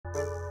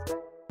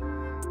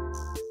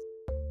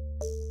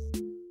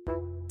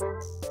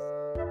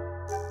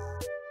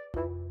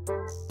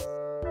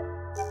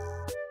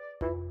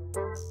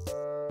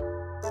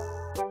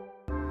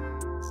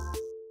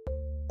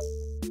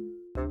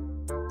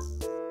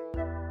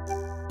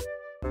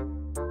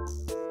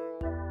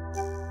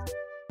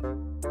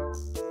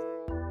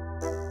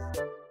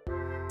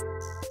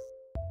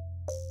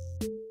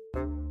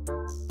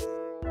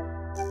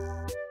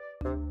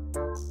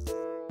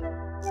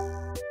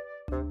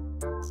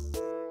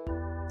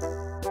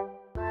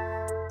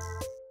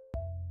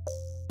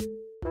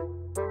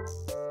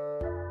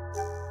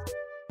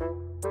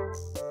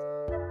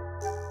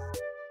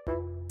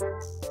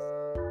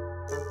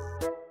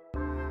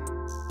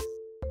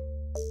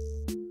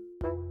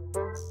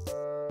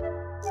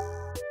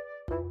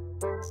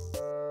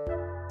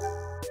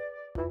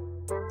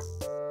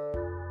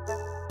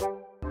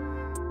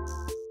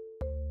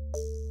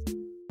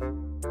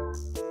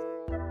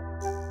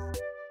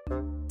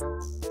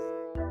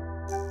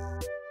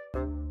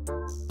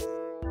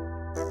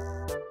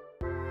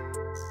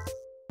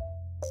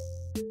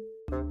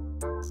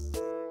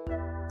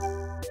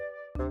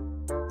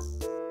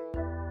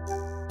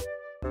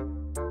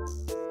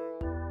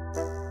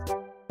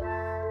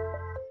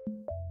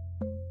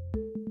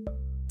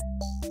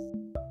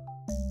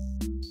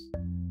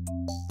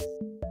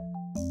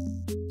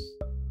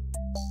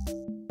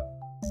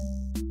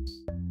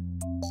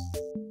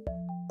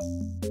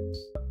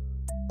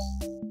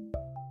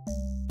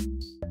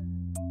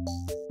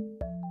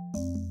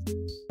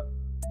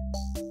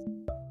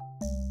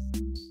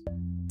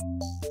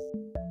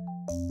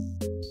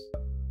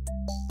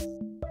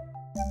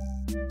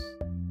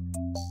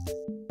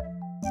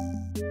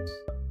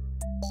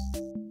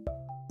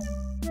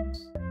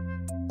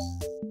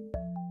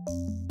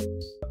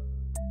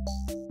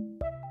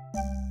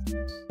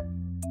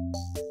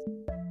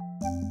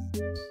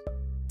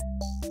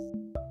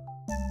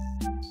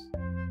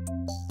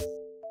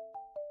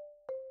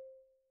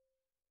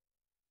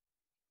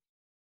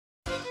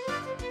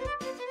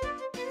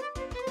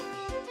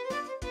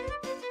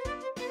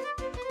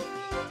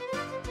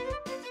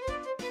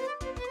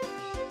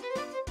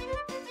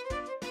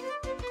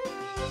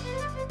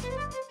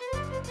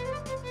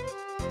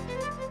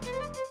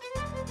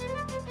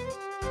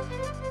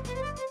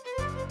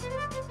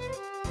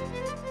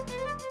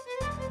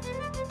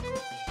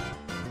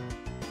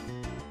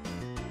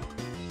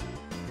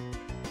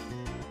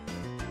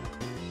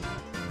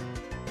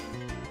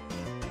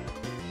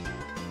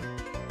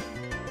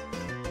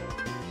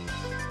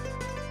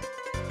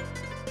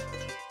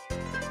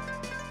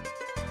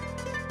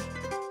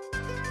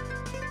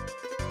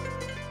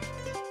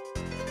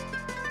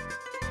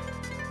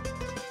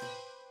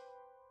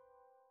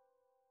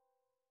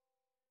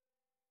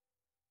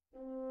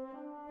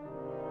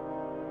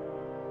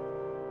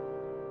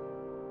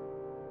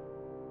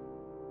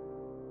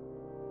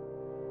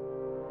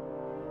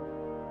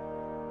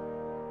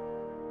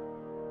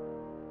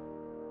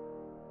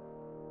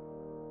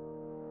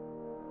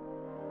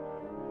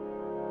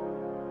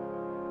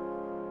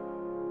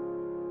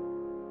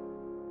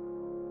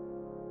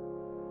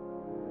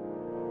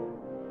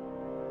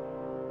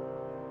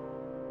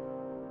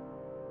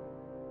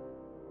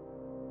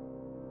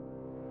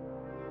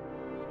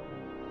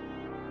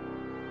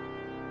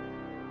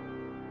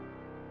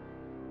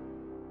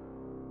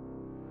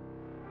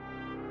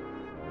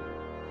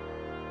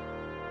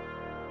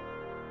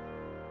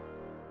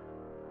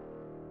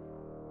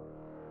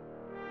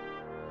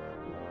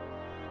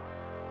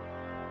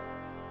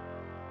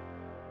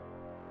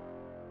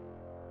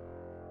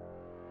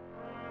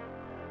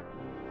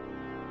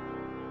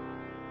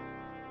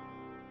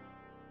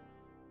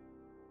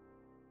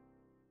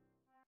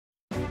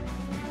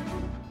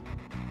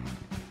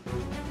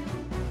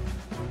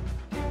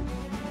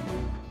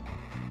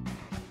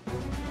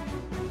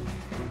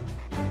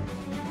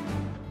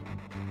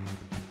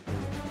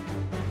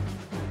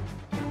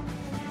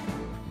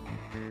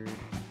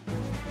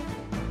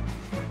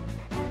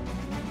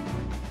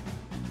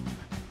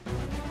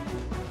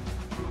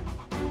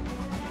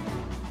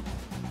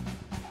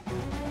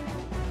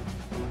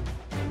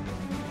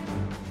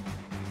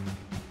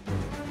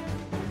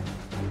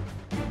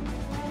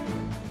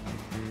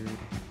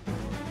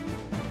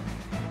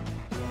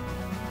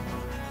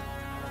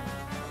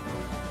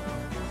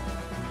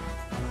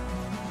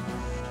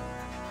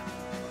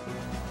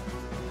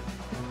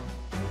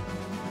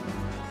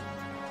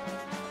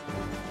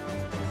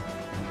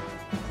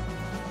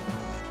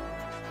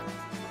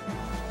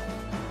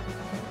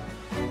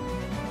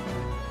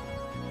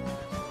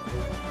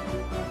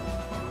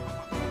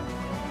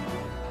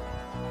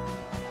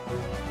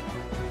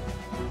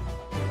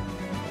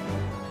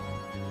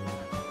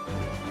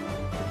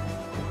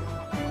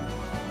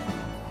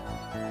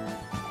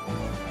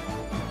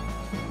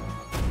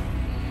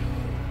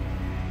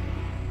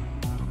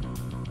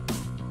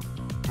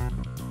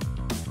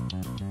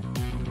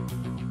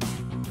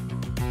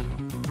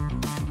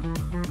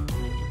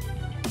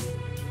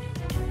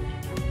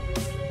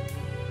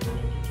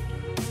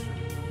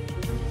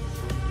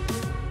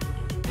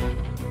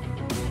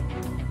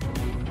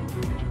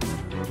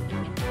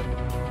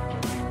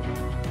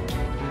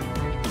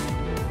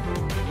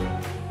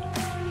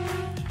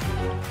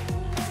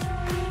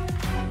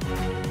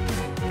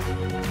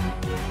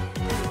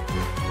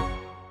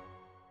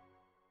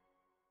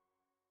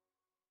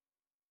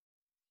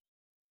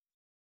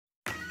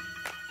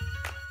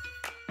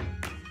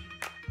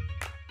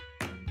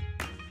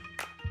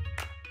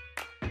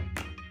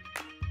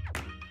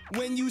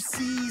When you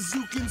see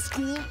Zook in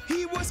school,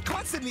 he was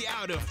constantly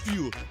out of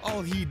fuel.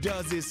 All he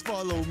does is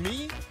follow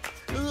me.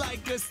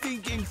 Like a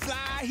stinking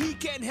fly, he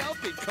can't help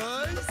it,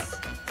 cuz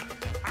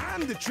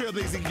I'm the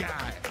trailblazing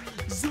guy.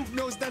 Zook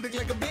knows nothing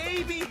like a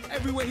baby.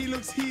 Everywhere he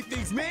looks, he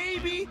thinks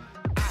maybe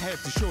I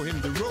have to show him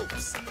the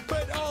ropes,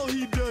 but all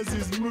he does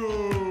is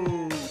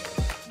move.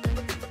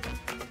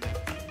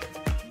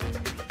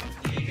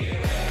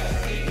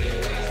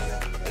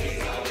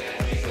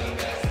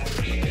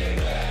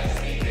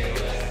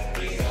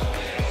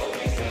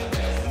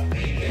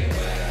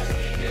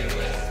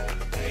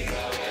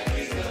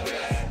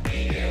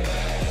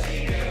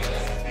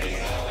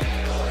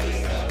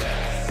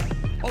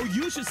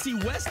 You should see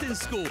West in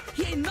school.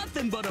 He ain't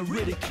nothing but a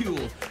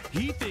ridicule.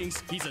 He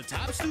thinks he's a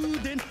top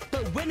student,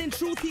 but when in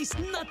truth he's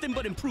nothing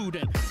but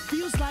imprudent.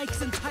 Feels like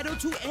he's entitled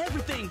to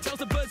everything. Tells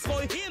the birds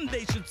for him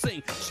they should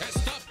sing.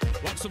 Chest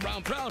up, walks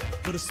around proud,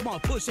 but a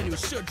small push and he'll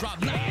sure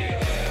drop now.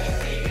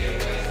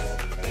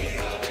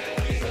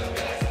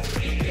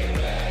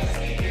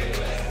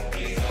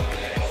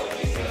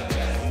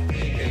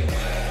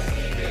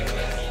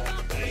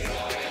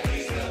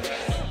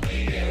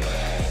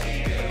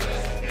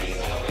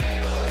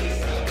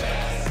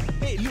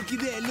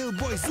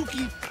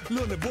 Zuki,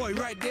 loner boy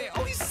right there.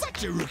 Oh, he's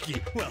such a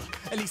rookie. Well,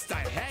 at least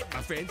I had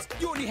my friends.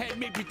 You only had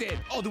me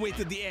pretend all the way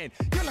to the end.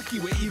 You're lucky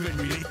we're even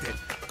related.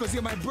 Cause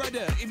you're my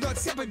brother. If not,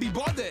 Sepa be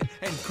bothered.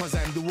 And cause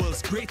I'm the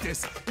world's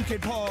greatest, you can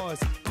pause,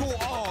 go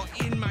all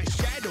in my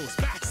shadows.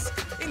 Bask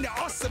in the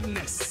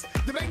awesomeness,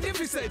 the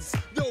magnificence,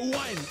 the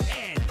one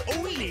and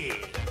only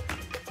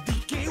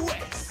DK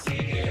West.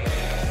 DK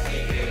West,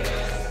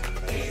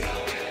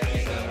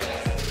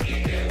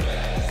 DK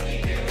West.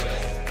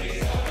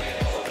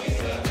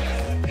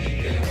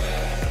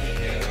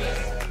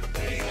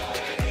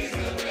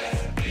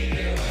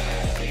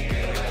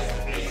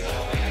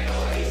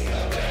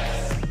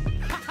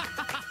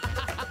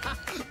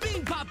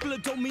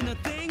 Don't mean a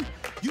thing.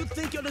 You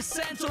think you're the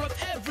center of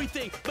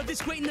everything, but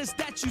this greatness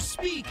that you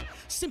speak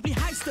simply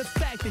hides the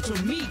fact that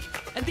you're meek.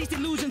 And these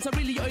delusions are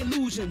really your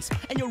illusions,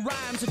 and your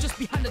rhymes are just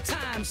behind the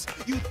times.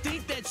 You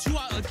think that you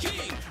are a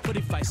king, but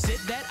if I said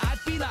that, I'd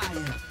be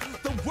lying.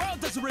 The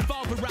world doesn't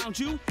revolve around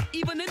you.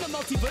 Even in the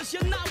multiverse,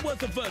 you're not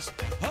worth a verse.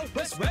 Oh,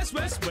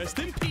 rest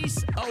in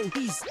peace. Oh,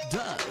 he's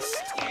dust.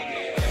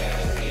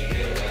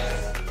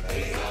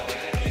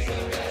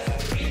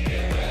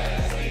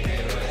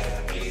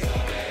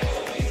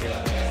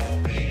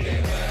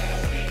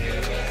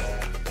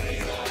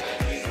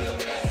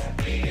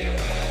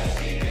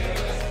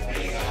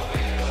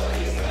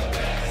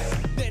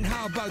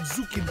 About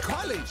Zook in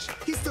college,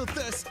 he still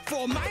thirsts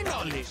for my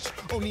knowledge.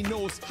 Only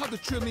knows how to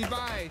trill me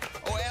by,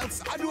 or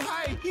else I do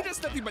high. He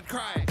does nothing but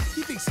cry.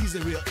 He thinks he's a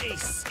real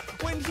ace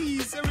when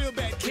he's a real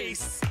bad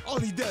case. All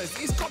he does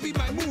is copy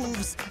my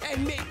moves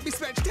and make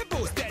mismatched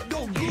tempos that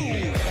don't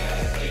groove.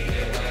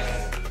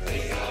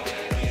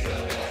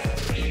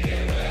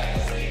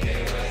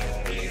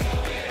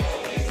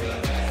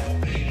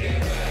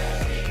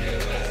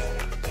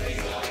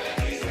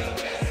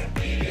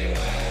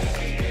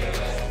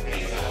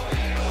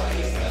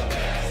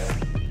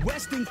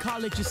 In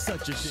college is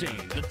such a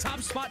shame. The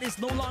top spot is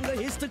no longer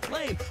his to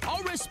claim.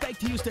 All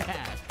respect he used to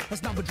have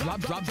has now been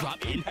drop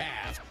in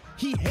half.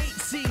 He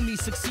hates seeing me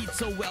succeed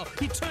so well.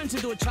 He turns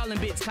into a child in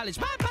Bates College.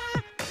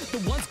 Bye-bye.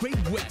 The once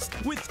great West,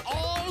 with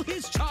all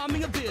his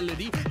charming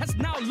ability, has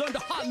now learned a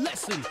hard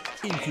lesson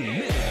in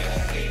humility.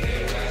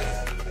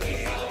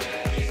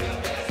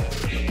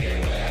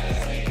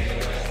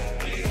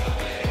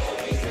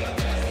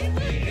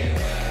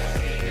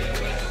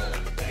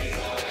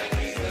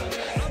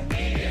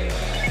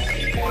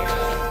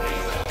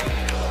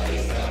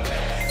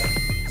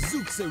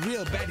 A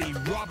real baddie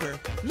robber,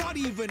 not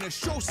even a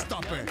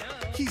showstopper.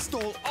 He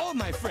stole all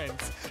my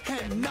friends,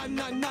 and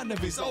none of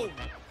his own.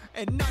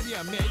 And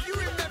Nadia, man, you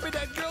remember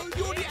that girl?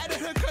 You only added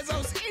her cause I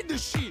was in the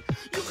sheet.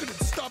 You couldn't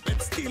stop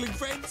at stealing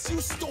friends. You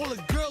stole a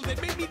girl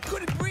that made me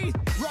couldn't breathe.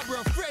 Robber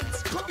of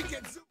friends,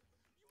 copycat Zook.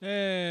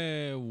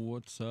 Hey,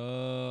 what's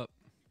up?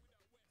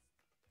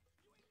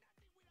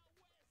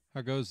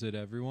 How goes it,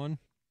 everyone?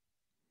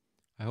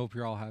 I hope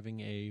you're all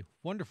having a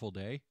wonderful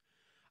day.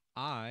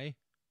 I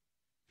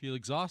feel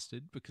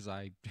exhausted because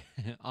I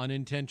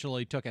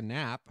unintentionally took a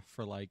nap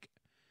for like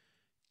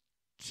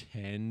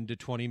 10 to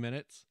 20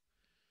 minutes.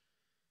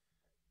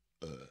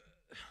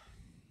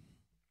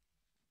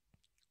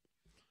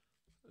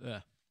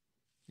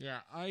 Yeah,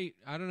 I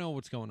don't know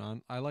what's going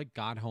on. I like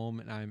got home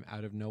and I'm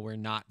out of nowhere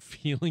not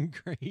feeling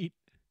great.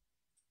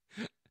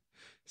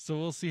 So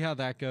we'll see how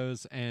that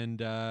goes, and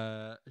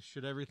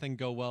should everything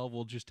go well,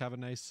 we'll just have a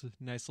nice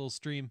little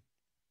stream.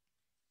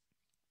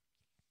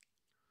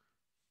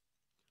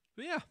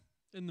 But yeah,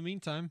 in the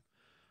meantime,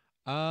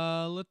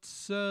 let's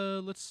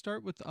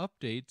start with the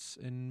updates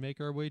and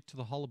make our way to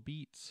the Hall of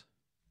Beats.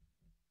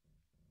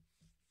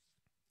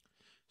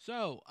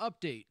 So,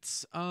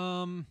 updates.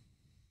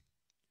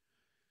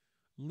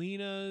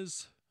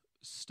 Lena's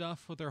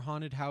stuff with her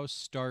haunted house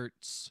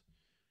starts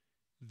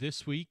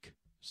this week.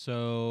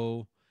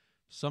 So,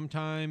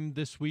 sometime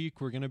this week,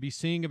 we're going to be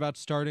seeing about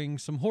starting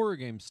some horror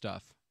game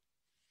stuff.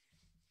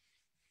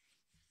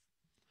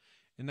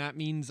 And that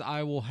means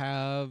I will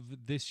have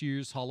this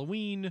year's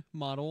Halloween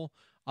model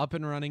up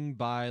and running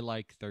by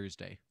like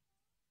Thursday.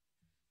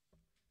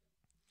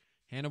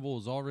 Hannibal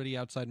is already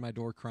outside my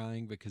door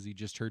crying because he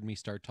just heard me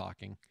start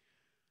talking.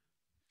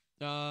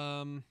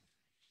 Let's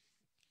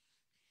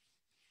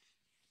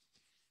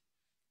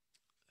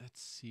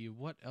see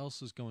what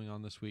else is going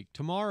on this week.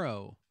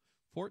 Tomorrow,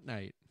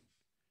 Fortnite.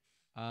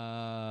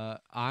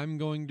 I'm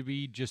going to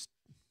be just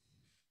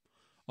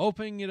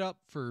opening it up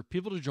for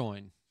people to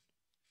join.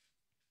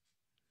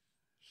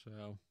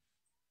 So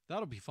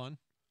that'll be fun.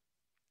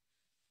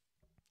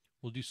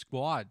 We'll do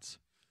squads.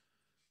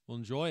 We'll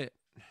enjoy it.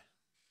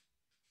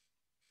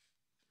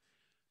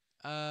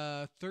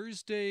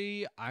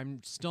 Thursday,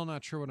 I'm still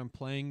not sure what I'm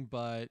playing,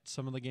 but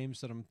some of the games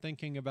that I'm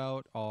thinking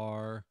about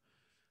are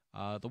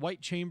the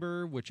White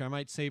Chamber, which I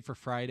might save for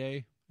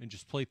Friday and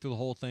just play through the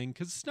whole thing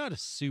because it's not a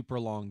super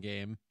long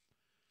game.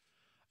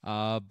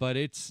 But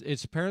it's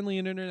apparently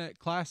an internet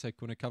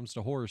classic when it comes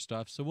to horror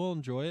stuff, so we'll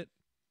enjoy it.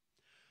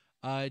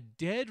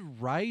 Dead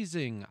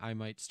Rising, I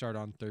might start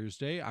on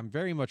Thursday. I'm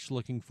very much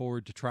looking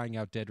forward to trying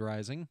out Dead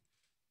Rising.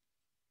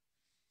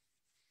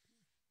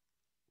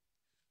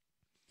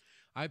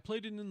 I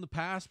played it in the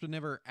past, but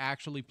never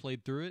actually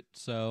played through it,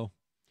 so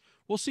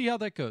we'll see how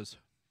that goes.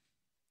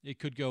 It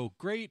could go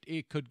great,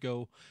 it could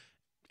go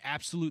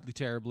absolutely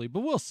terribly,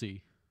 but we'll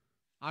see.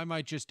 I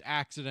might just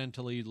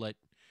accidentally let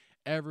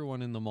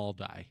everyone in the mall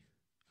die.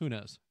 Who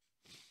knows?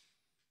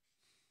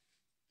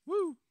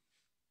 Woo!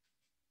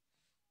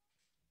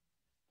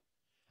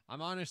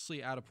 I'm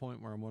honestly at a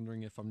point where I'm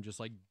wondering if I'm just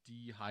like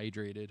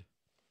dehydrated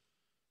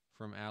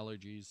from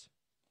allergies.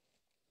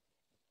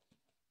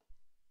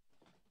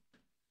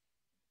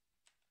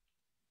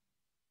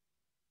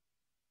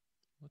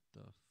 What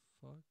the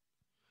fuck?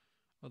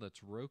 Oh,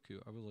 that's Roku.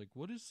 I was like,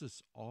 what is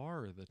this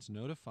R that's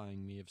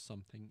notifying me of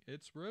something?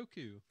 It's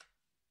Roku.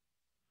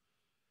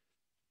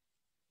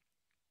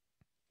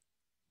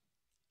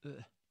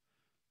 Ugh.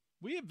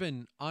 We have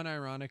been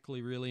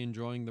unironically really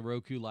enjoying the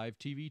Roku live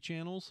TV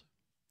channels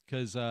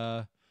because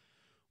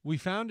we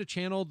found a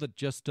channel that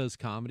just does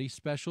comedy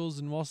specials,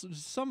 and while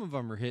some of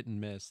them are hit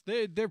and miss,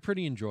 they're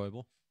pretty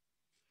enjoyable.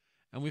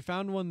 And we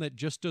found one that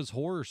just does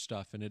horror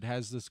stuff, and it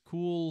has this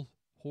cool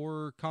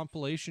horror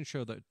compilation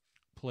show that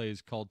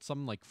plays called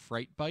something like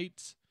Fright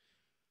Bites.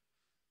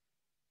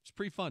 It's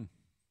pretty fun.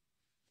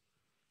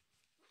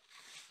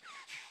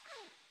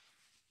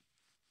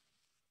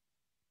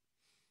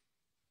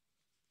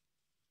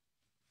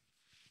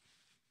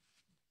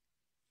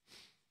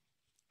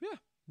 Yeah,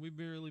 we've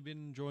really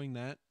been enjoying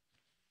that.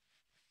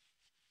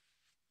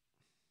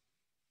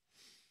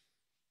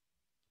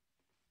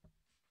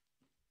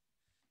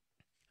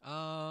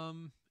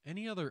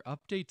 Any other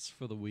updates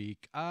for the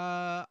week?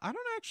 I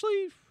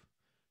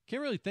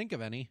can't really think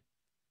of any.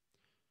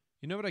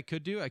 You know what I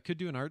could do? I could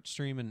do an art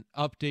stream and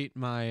update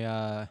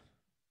my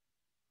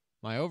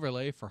my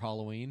overlay for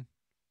Halloween.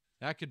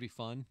 That could be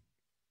fun.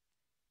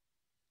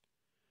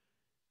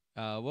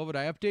 What would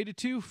I update it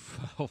to?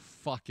 Oh,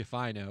 fuck if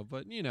I know,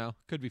 but you know,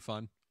 could be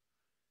fun.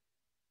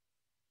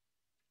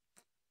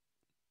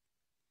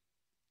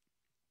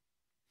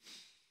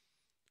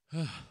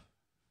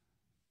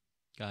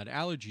 God,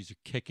 allergies are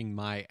kicking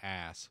my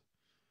ass.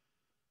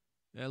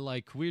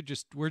 Like we're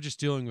just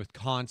dealing with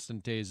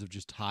constant days of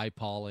just high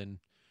pollen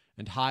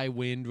and high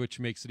wind, which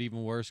makes it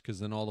even worse because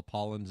then all the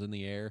pollen's in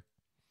the air.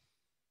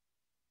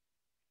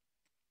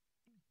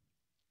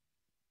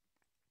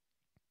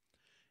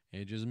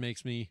 It just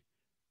makes me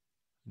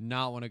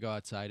not want to go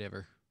outside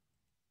ever.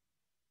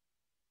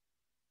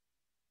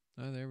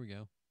 Oh, there we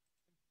go.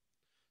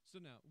 So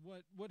now,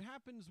 what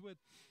happens with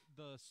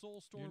the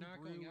Soulstorm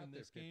brew in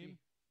this game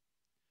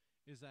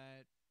is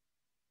that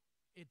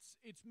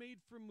it's made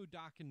from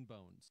Mudakan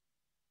bones.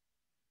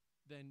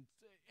 Than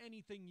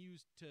anything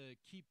used to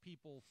keep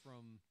people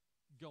from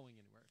going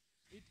anywhere.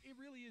 It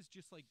really is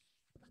just like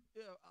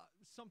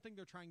something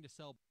they're trying to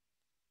sell.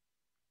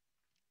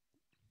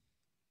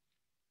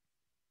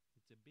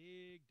 It's a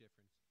big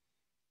difference.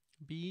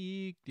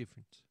 Big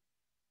difference.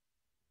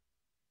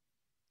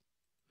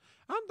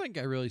 I don't think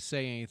I really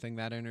say anything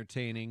that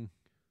entertaining.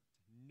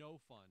 No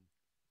fun.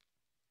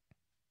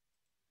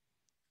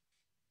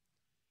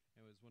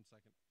 Anyways, 1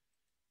 second.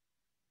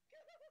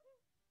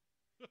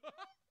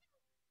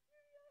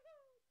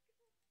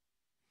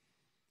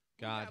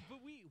 God. Yeah, but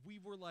we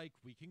were like,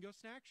 we can go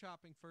snack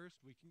shopping first.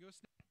 We can go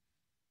snack.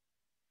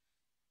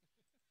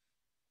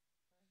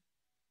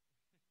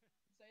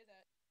 Say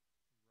that.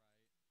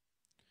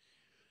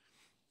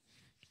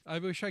 Right. I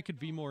wish I could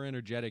be more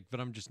energetic,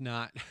 but I'm just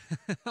not.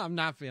 I'm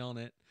not feeling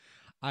it.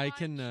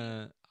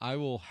 I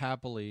will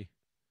happily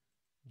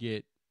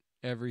get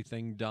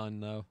everything done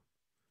though,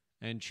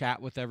 and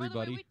chat with everybody.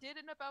 By the way, we did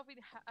end up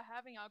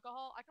having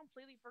alcohol. I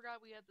completely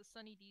forgot we had the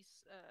Sunny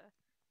D's.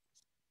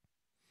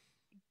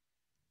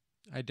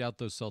 I doubt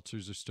those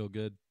seltzers are still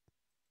good.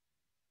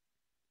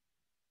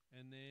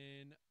 And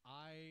then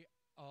I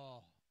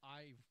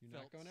I You're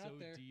felt not going so out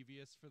there.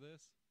 devious for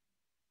this.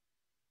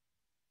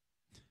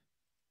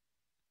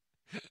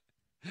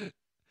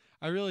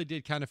 I really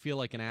did kind of feel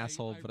like an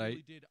asshole, but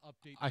really did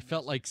update I the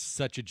felt like message.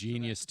 such a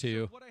genius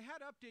too. So what I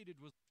had updated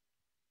was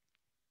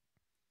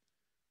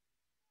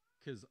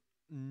Because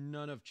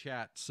none of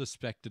chat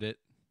suspected it.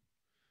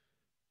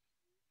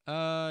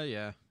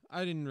 Yeah.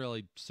 I didn't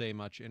really say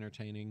much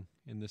entertaining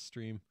in this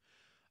stream.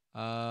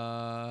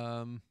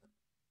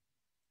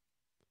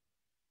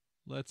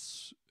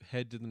 Let's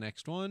head to the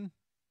next one.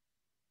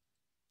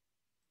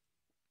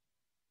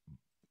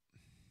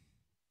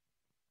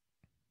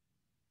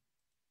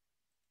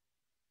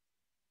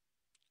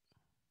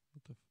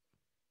 What the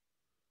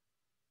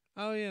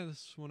Oh yeah, this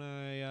is when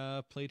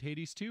I played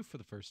Hades 2 for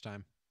the first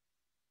time.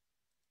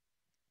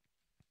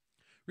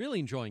 Really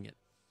enjoying it.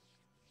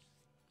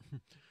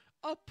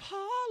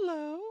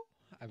 Apollo!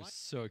 I was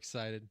so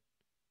excited.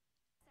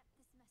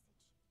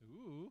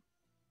 Ooh.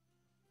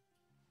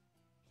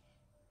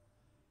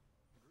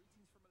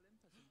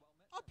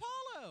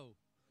 Apollo!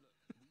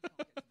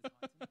 I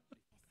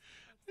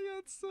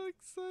got so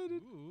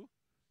excited. Ooh.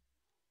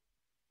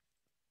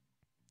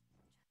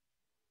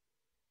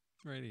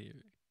 Right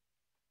here.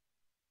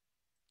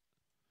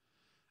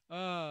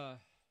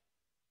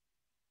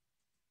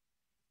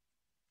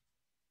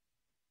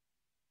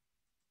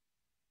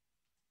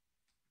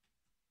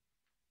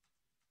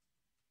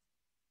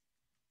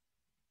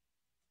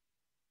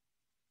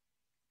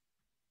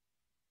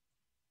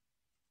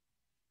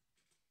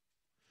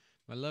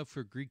 My love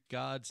for Greek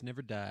gods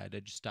never died.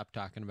 I just stopped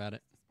talking about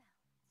it.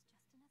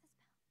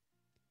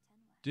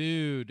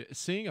 Dude,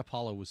 seeing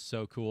Apollo was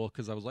so cool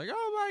because I was like,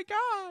 oh my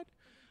god.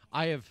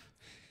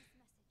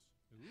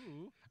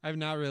 I've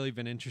not really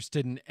been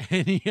interested in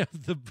any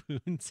of the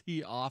boons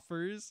he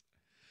offers.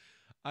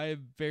 I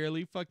have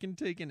barely fucking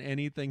taken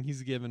anything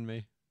he's given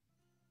me.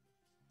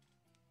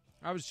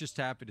 I was just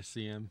happy to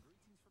see him.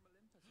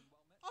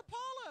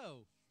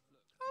 Apollo!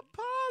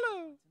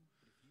 Apollo!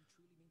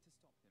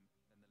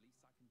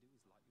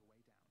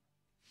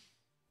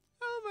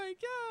 Oh my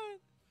god!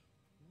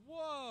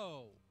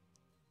 Whoa!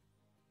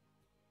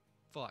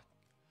 Fuck.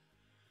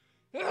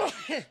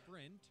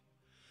 Sprint.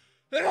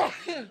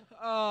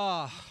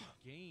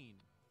 Gain.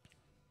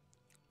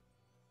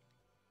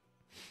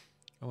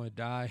 I want to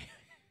die.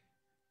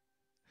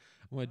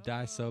 I want to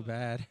die so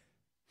bad.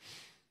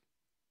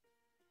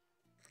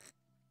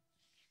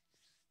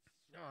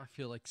 Oh, I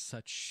feel like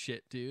such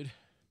shit, dude.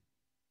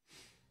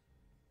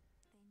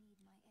 They need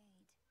my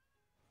aid.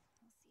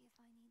 I'll see if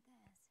I need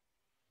theirs.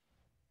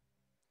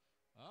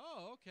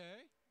 Oh,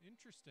 okay.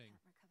 Interesting.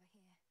 Can't recover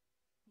here.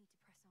 Need to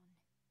press on.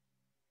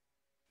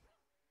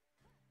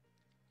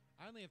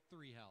 I only have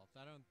 3 health.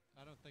 I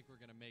don't think we're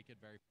gonna make it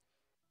very.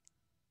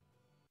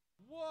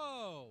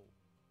 Whoa!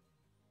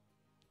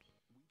 We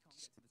can't get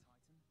to the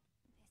Titan.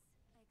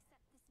 I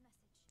accept this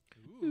message.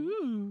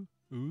 Ooh.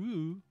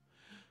 Ooh.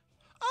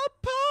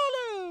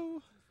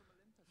 Apollo!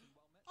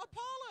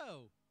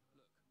 Apollo!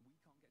 Look, we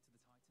can't get to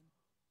the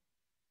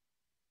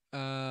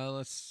Titan.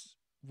 Let's.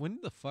 When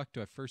the fuck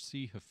do I first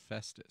see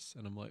Hephaestus?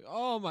 And I'm like,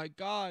 oh my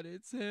god,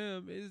 it's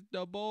him. It's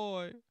the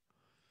boy.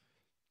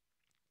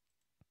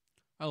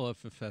 I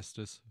love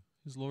Hephaestus.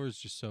 His lore is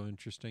just so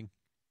interesting.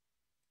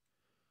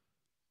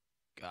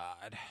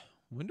 God.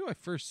 When do I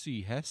first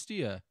see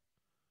Hestia?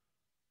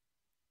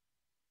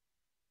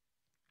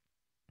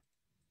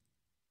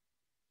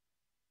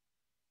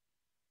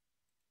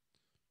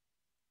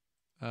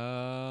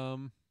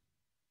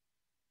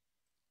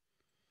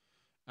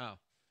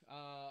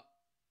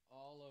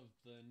 All of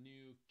the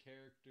new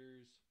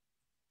characters.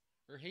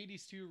 Or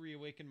Hades 2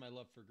 reawakened my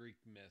love for Greek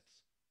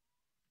myths.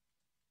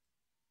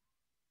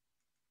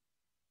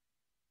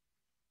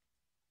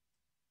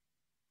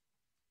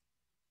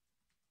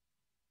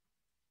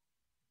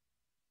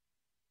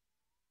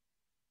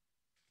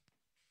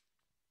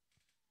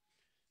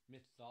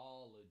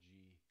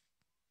 Mythology.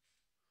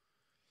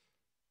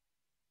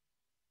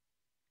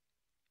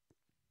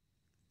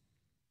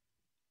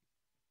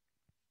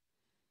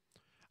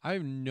 I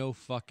have no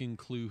fucking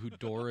clue who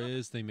Dora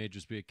is. They may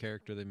just be a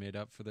character they made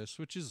up for this,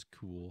 which is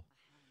cool.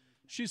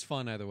 She's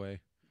fun either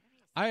way.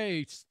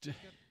 This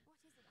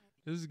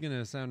is going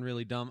to sound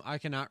really dumb. I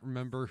cannot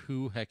remember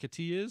who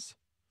Hecate is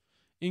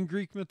in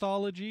Greek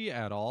mythology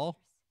at all.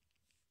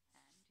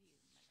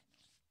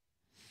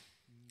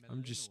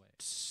 I'm just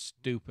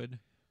stupid.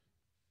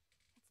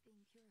 It's being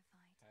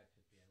purified.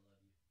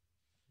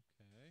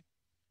 Okay.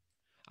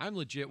 I'm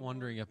legit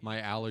wondering if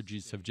my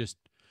allergies have just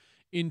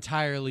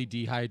entirely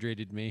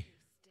dehydrated me.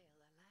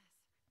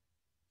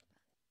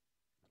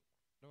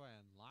 How do I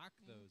unlock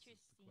those?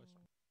 Is the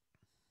question.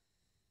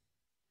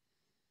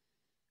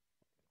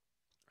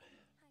 Hi,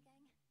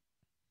 gang.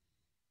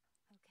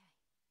 Okay.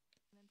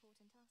 An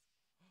important task.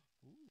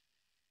 Ooh.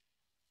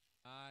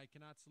 I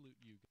cannot salute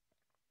you.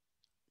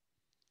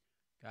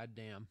 God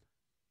damn.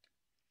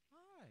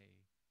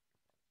 Hi.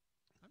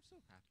 I'm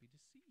so happy to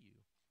see you.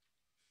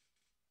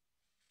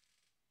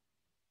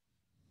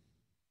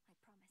 I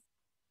promise.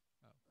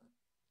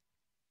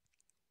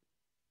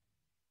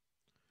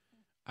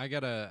 Oh. I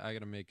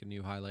gotta make a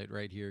new highlight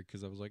right here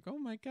because I was like, oh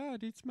my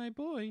god, it's my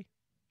boy.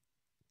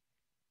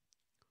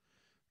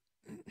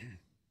 Will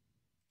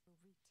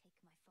retake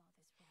my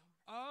father's realm.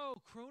 Oh,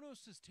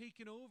 Kronos has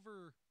taken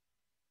over.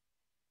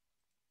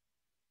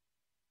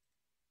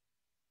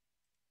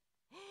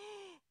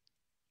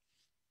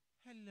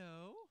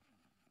 Hello?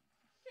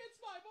 It's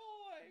my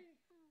boy!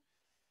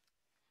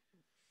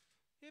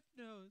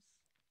 Hypnos.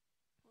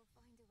 We'll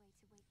find a way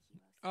to wake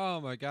Heroes.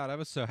 Oh my god, I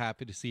was so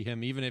happy to see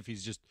him, even if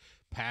he's just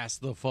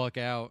passed the fuck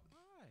out.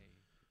 Hi.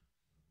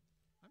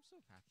 I'm so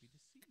happy to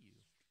see you.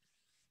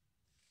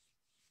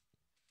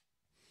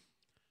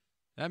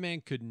 That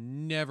man could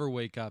never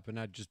wake up and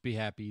I'd just be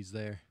happy he's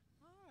there.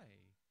 Hi.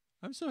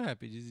 I'm so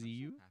happy to see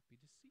you. Happy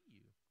to see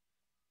you.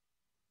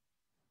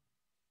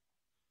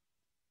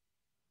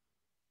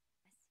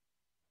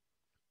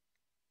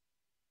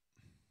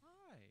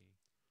 Hi.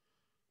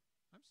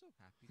 I'm so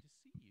happy to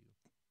see you.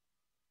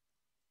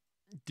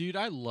 Dude,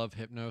 I love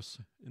Hypnos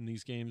in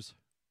these games.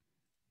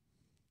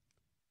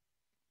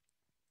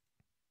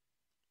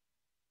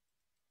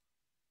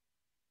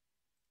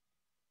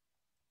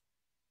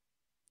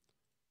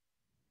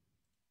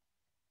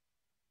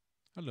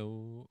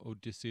 Hello,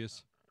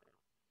 Odysseus.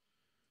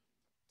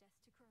 Death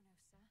to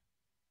Kronos, sir.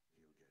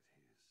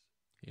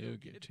 He'll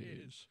get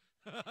his.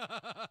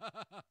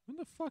 When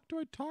the fuck do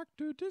I talk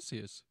to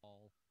Odysseus?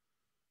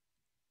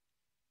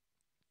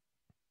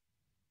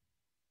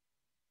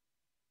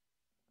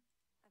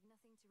 I've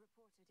nothing to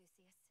report,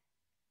 Odysseus.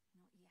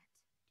 Not yet.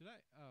 Did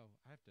I? Oh,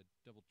 I have to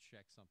double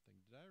check something.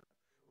 Did I?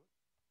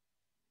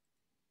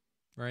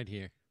 Right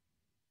here.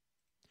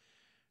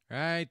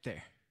 Right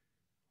there.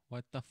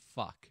 What the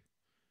fuck?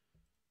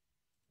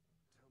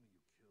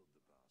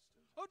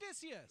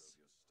 Odysseus!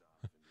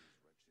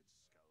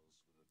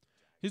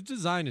 His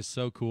design is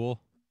so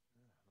cool.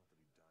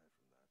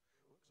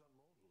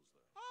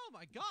 Oh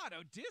my god,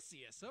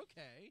 Odysseus,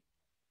 okay.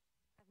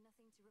 I've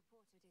nothing to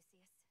report,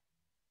 Odysseus.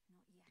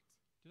 Not yet.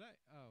 Did I?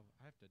 Oh,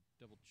 I have to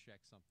double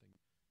check something.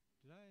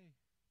 Did I?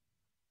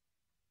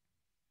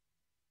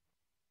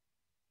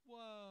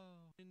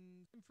 Whoa.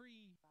 I'm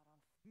free.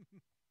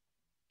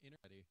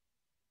 Ready.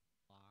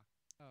 Lock.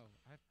 Oh,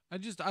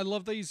 I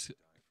love that he's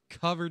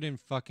covered in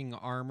fucking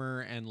armor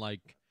and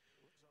like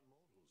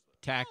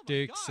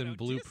tactics and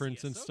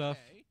blueprints and stuff.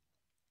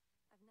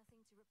 I've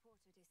nothing to report,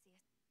 Odysseus.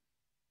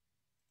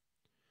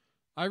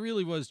 I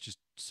really was just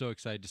so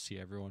excited to see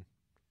everyone.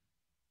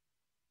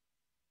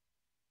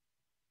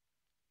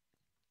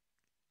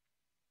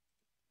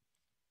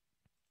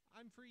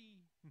 I'm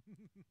free.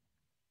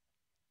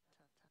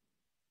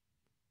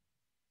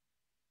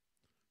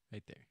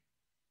 Right there.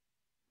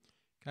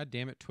 God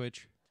damn it,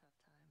 Twitch. Tough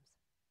times.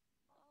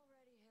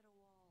 Already hit a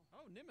wall.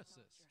 Oh, Nemesis.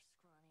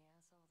 Knocked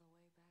your scrawny ass all the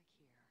way back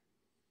here.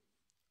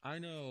 I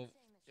know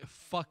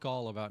fuck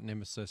all about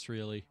Nemesis,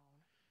 really.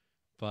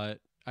 But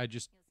I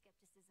just Your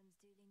skepticism's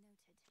duly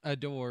noted.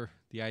 adore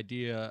the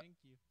idea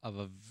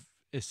of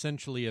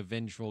essentially a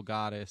vengeful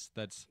goddess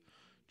that's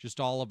just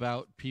all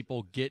about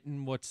people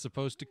getting what's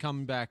supposed to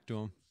come back to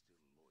them.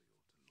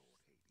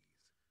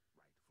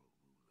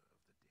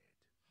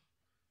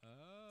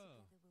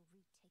 Oh. Together we'll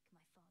retake my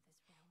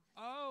father's realm.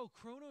 Oh,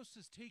 Kronos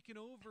has taken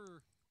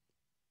over.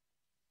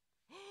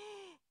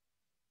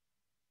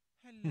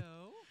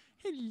 Hello?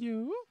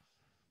 Hello?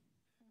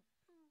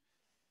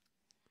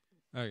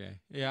 Okay.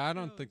 Yeah, I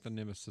don't think the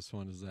Nemesis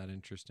one is that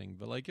interesting,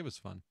 but like it was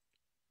fun.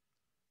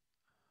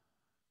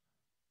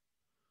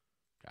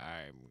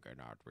 Time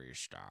cannot be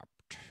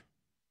stopped.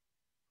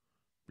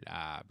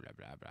 Blah, blah,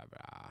 blah, blah,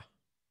 blah.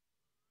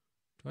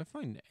 Do I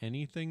find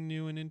anything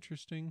new and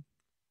interesting?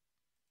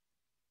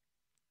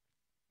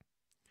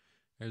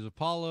 There's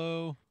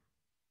Apollo.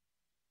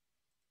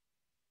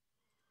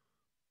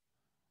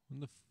 When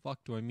the fuck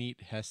do I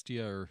meet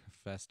Hestia or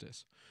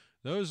Hephaestus?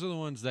 Those are the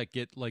ones that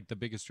get like the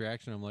biggest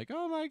reaction. I'm like,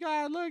 oh my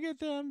god, look at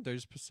them.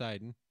 There's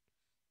Poseidon.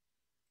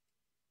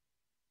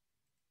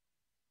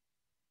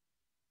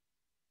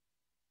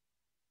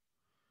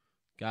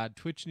 God,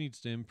 Twitch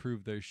needs to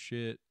improve their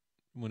shit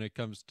when it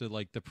comes to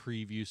like the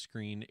preview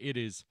screen. It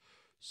is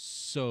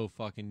so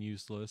fucking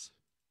useless.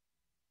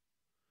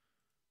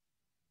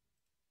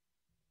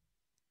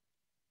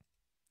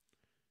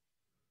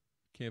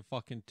 Can't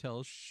fucking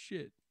tell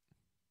shit.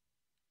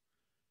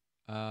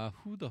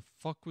 Who the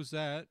fuck was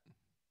that?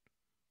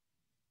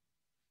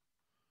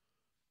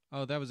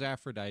 Oh, that was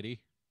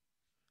Aphrodite.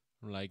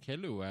 I'm like,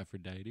 hello,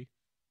 Aphrodite.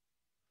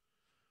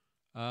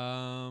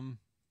 I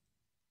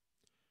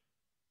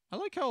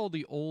like how all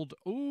the old...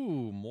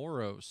 Ooh,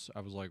 Moros.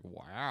 I was like,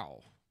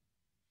 wow.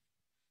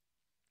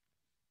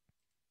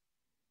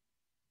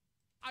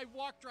 I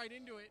walked right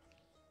into it.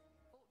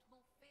 Fought more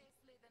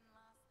fiercely than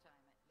last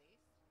time, at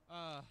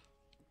least.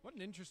 What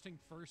an interesting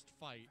first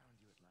fight.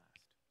 Found you at last.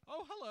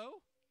 Oh,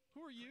 hello.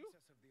 Who are you?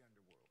 Princess of the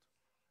Underworld.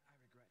 I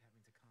regret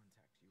having to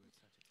contact you at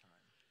such a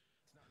time.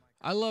 It's not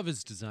my I love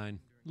his design.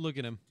 Look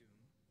at him.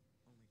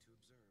 doom, only to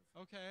observe.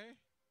 Okay.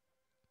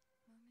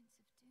 Moments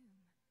of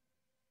doom.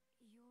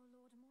 You're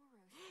Lord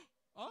Moros,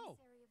 Oh.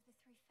 emissary of the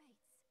three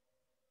fates.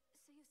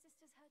 So your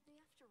sister's heard correctly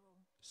after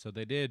all. So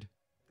they did.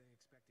 They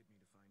expected me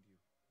to find you,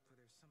 for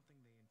there's something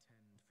they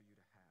intend for you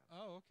to have.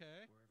 Oh,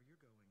 okay. Wherever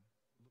you're going,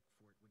 look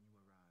for it when you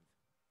arrive.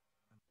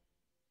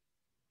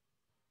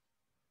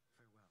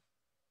 Farewell.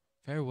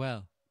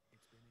 Farewell.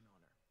 It's been an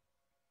honor.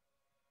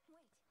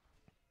 Wait,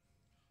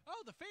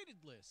 Oh, the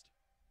faded list.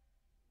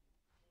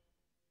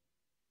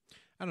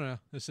 I don't know.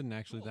 This isn't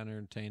actually that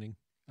entertaining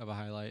of a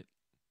highlight.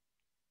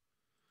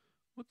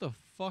 What the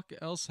fuck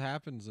else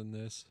happens in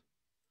this?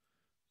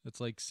 It's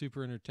like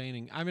super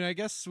entertaining. I mean, I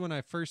guess when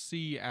I first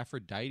see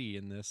Aphrodite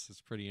in this,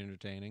 it's pretty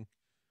entertaining.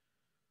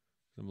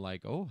 I'm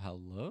like, oh,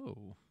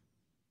 hello.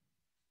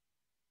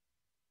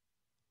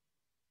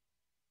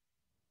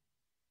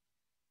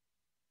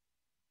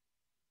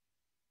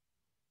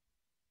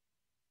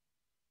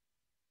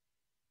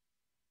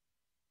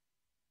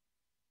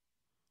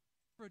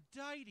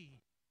 Aphrodite.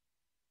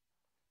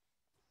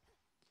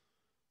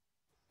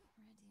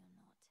 ready or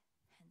not,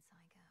 hence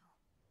I go.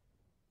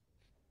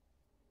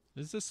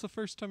 Is this the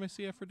first time I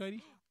see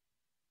Aphrodite?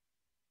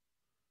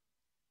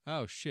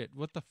 Oh shit,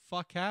 what the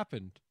fuck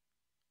happened?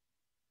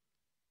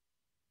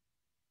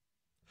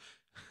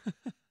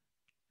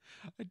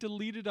 I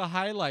deleted a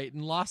highlight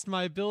and lost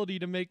my ability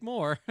to make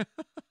more.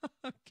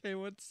 Okay,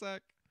 one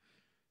sec.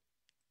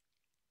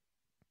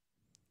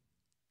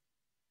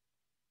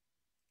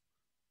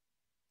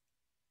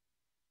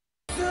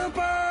 Hey,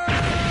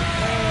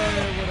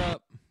 what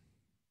up?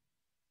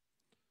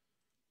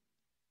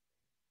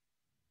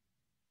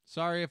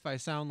 Sorry if I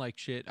sound like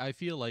shit. I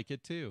feel like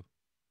it too.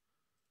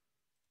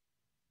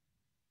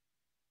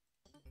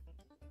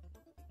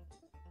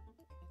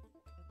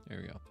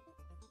 There we go.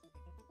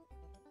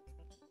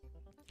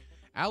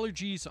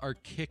 Allergies are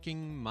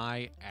kicking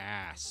my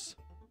ass.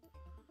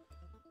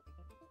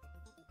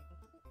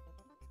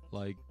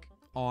 Like,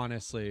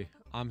 honestly,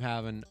 I'm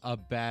having a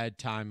bad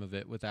time of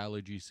it with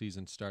allergy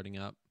season starting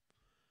up.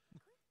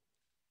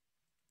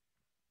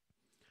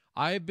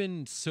 I've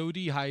been so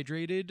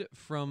dehydrated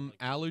from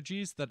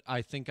allergies that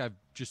I think I've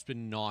just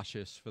been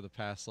nauseous for the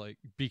past, like,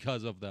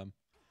 because of them.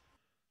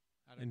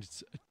 And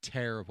it's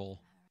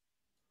terrible.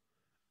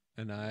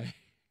 And I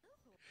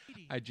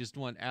just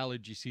want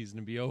allergy season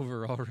to be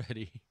over already. Ready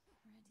or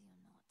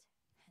not,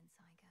 hence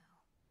I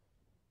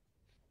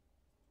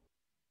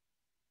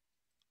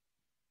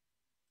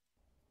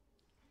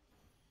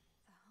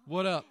go.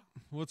 What up?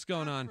 What's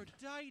going on? Doubtless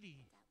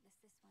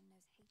this one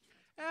knows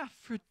hatred.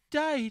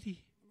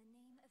 Aphrodite. In the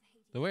name of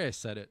Hades, The way I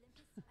said it.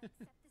 Olympus, I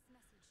accept this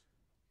message.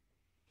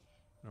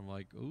 I'm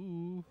like,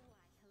 ooh. Why,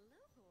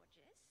 hello,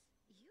 gorgeous.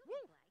 You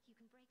look like you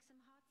can break some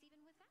hearts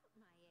even without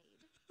my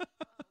aid.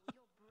 Oh,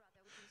 your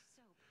brother would be so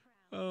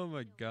proud. Oh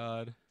my knowing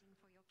God. you're fighting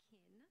for your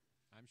kin.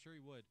 I'm sure he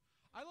would.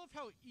 I love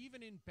how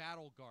even in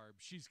battle garb,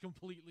 she's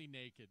completely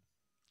naked.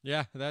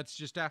 Yeah, that's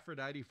just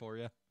Aphrodite for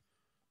you.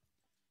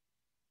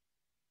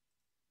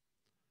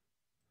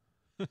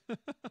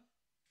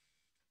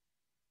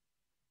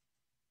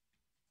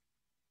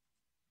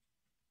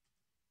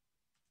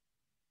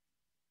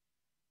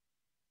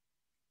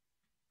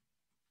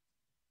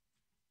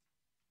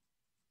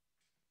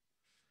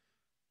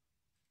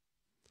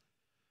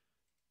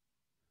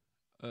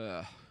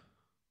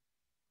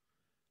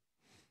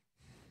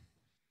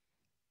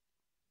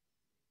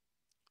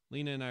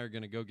 Lena and I are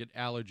going to go get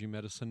allergy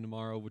medicine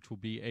tomorrow, which will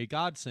be a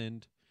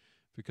godsend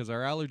because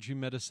our allergy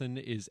medicine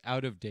is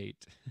out of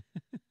date.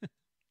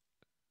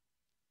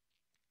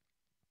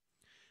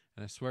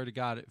 And I swear to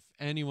God, if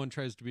anyone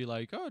tries to be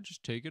like, oh,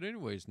 just take it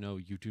anyways. No,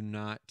 you do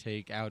not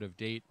take out of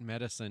date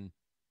medicine.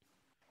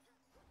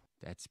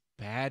 That's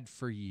bad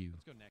for you.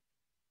 Let's go next.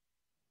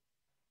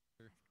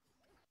 There's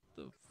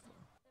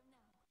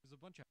a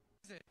bunch of...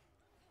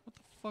 What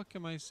the fuck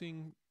am I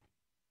seeing?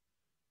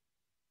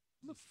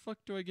 How the fuck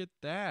do I get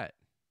that?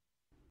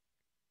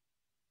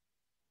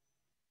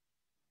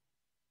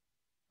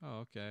 Oh,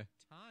 okay.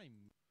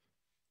 Time.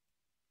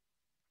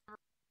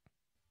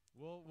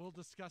 We'll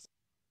discuss.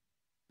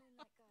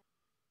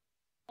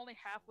 Only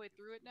halfway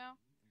through it now.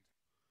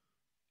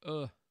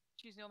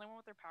 She's the only one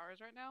with their powers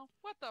right now.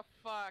 What the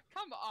fuck?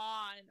 Come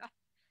on.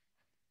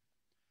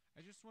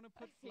 I just want to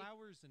put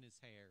flowers in his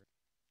hair.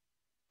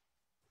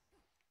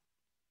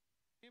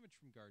 Damage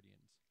from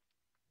Guardians.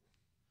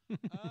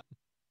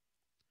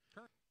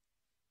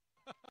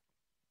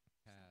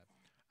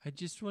 I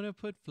just want to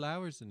put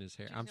flowers in his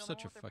hair. She's I'm the only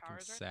such a one with their fucking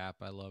powers, right?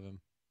 sap. I love him.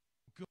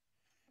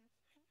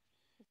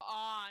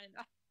 On.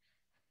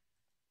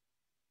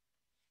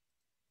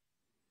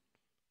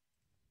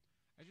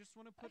 I just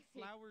want to put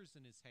flowers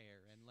in his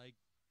hair and like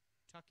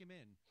tuck him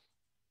in.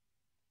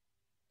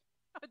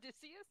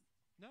 Odysseus?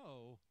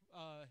 No,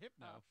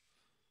 Hypno.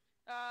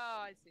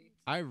 Oh, I see.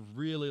 I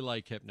really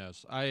like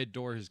Hypnos. I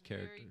adore his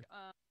character. Very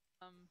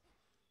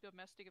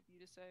domestic of you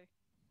to say.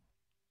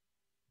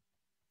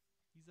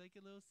 He's like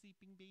a little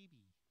sleeping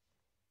baby.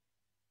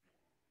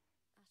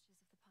 Ashes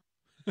of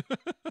the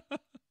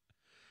past.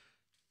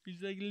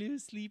 He's like a little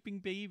sleeping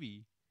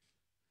baby.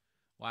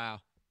 Wow.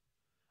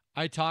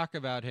 I talk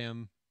about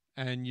him,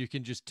 and you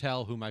can just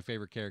tell who my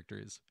favorite character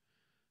is.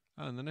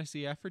 Oh, and then I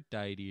see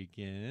Aphrodite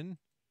again.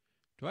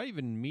 Do I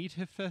even meet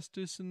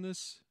Hephaestus in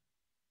this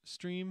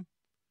stream?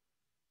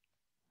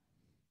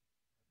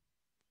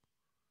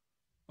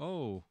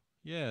 Oh,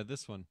 yeah,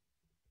 this one.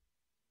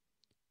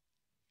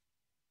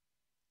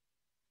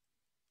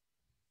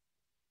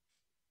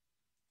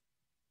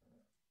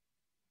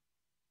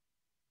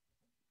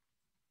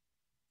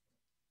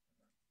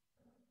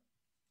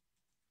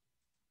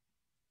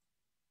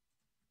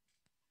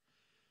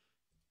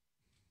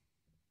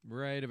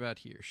 Right about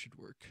here should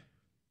work.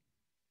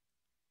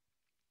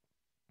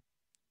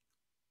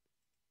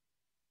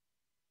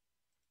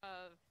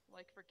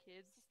 Like for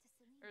kids,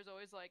 there's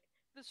always like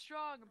the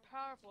strong and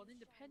powerful and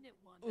independent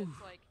one that's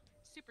like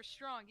super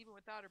strong even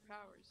without her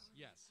powers.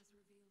 Yes.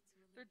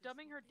 They're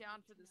dumbing her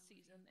down for this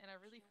season, and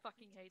I really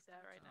fucking hate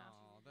that right now.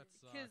 Oh, that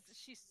Because sucks.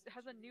 she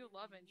has a new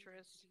love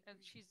interest, and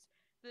she's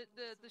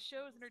the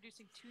show is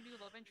introducing 2 new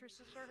love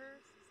interests for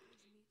her.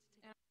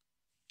 And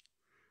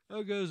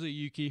How goes it,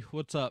 Yuki?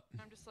 What's up?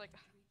 I'm just like,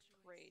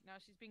 great. Now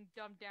she's being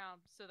dumbed down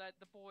so that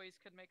the boys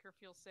can make her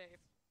feel safe.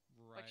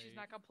 Right. Like she's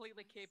not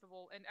completely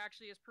capable, and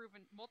actually has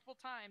proven multiple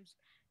times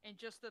in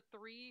just the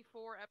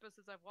 3-4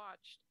 episodes I've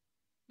watched.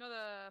 No,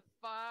 the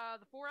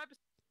 4 episodes.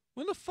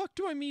 When the fuck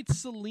do I meet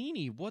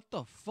Selene? What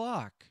the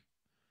fuck?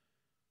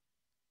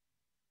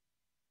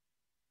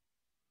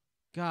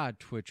 God,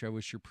 Twitch, I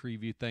wish your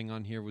preview thing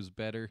on here was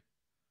better.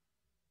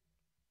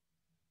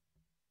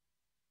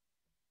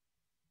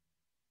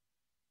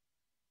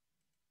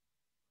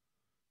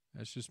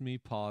 That's just me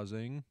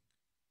pausing.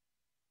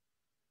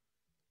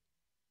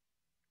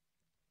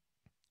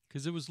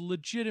 Because it was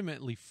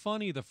legitimately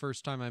funny the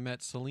first time I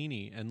met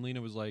Selene, and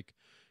Lena was like,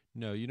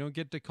 no, you don't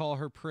get to call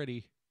her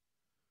pretty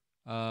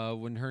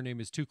when her name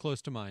is too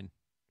close to mine.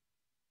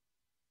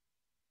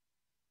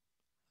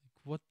 Like,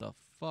 what the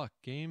fuck,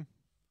 game?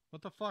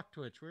 What the fuck,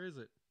 Twitch? Where is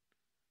it?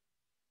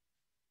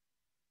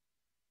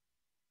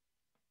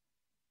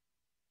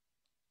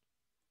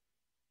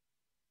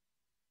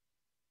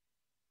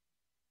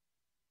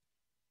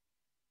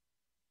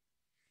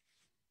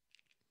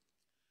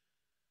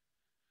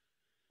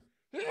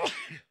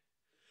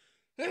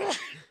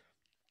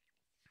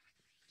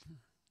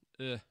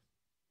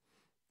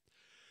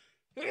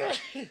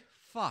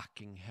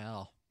 Fucking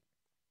hell.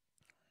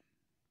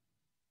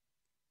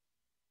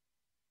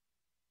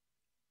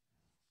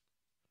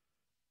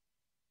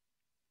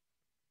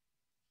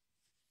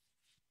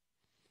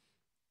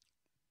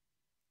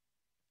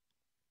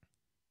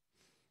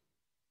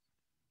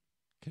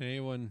 Can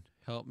anyone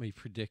help me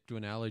predict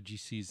when allergy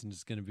season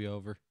is going to be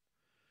over?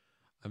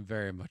 I'm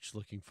very much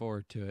looking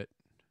forward to it.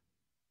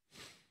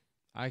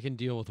 I can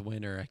deal with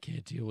winter. I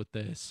can't deal with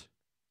this.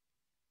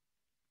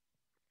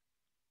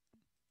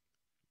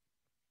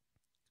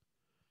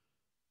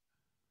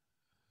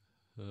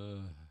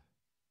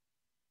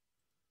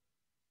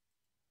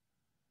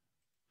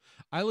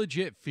 I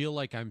legit feel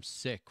like I'm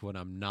sick when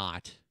I'm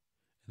not.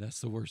 And that's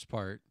the worst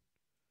part.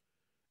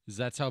 Is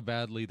that's how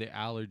badly the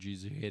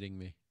allergies are hitting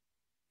me.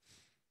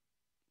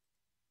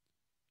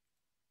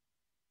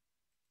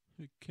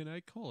 Can I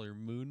call her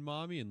Moon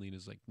Mommy? And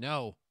Lena's like,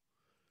 no.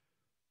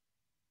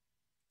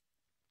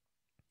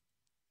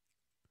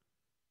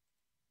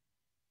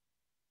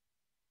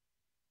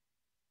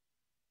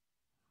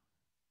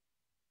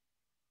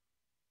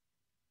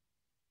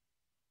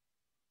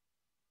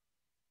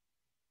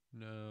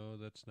 No,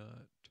 that's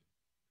not.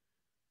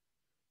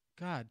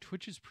 God,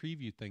 Twitch's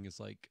preview thing is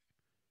like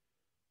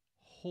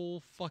whole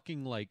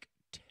fucking like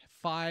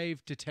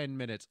 5 to 10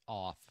 minutes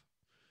off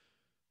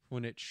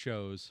when it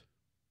shows.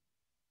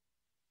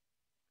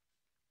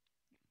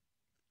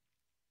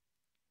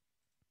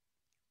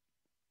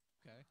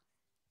 Okay.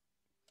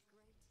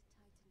 Great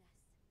Titaness,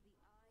 the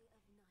eye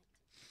of night,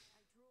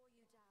 I draw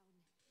you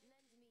down.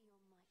 Lend me your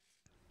might.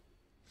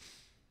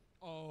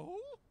 Oh?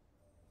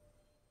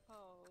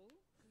 Oh.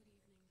 Good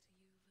evening to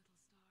you, little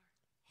star.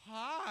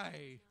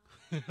 Hi.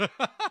 As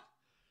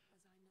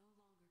I no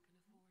longer can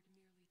afford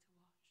merely to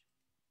watch.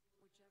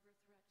 Whichever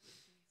threat we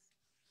face,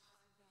 I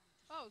vow to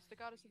Oh, it's the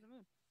stand goddess for of the you.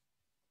 moon.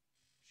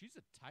 She's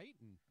a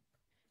titan.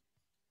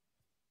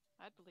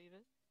 I'd believe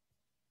it.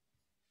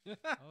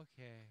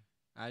 Okay.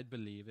 I'd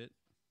believe it.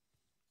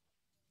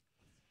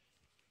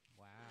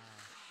 Wow.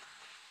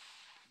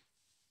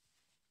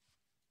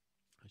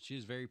 She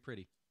is very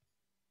pretty.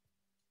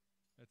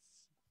 That's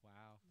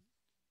wow.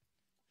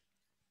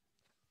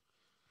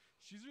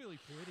 She's really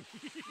pretty.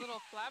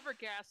 Little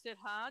flabbergasted,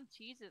 huh?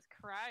 Jesus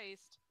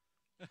Christ.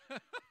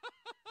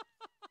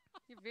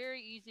 You're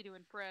very easy to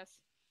impress.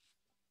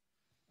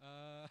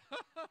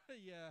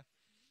 Yeah.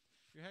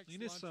 Your hex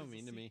Lena's launches so a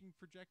mean to me. seeking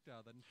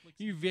projectile that inflicts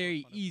You're dwarf very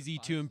on up to easy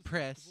 5 to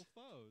impress.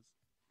 susceptible foes.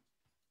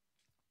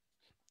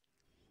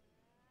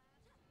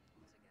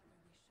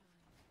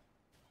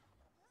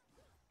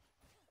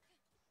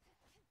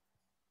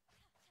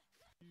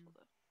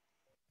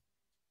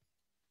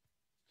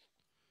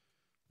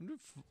 Together we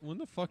shine. When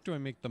the fuck do I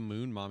make the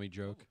Moon Mommy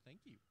joke? Oh, thank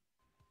you.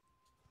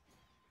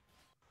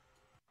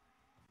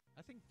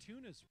 I think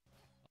tuna's.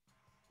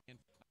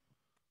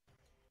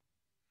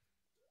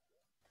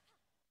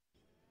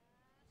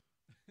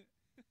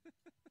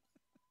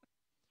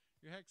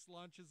 Your Hex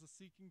launches a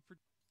seeking for.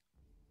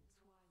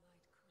 Twilight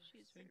curse.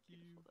 She's very Thank you.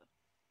 beautiful, though.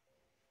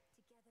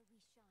 Together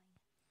we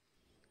shine.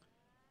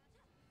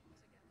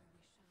 Together we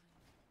shine.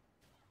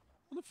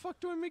 How the fuck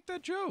do I make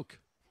that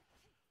joke?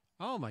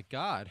 Oh my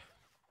god.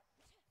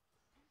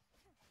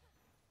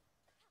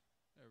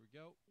 There we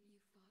go. You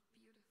fought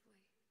beautifully.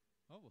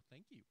 Oh, well,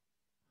 thank you.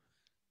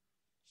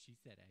 She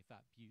said I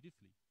fought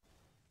beautifully.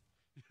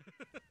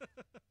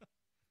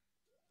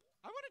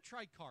 I want to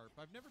try carp.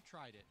 I've never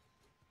tried it.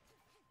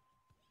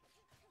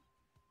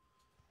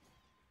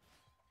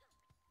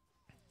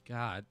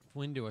 God,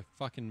 when do I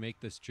fucking make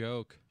this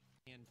joke?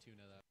 And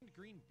tuna, though.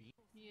 Green bean.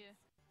 Yeah.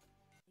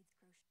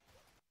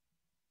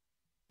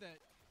 That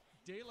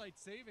daylight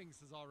savings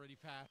has already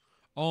passed.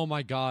 Oh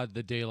my god,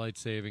 the daylight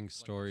savings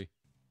story.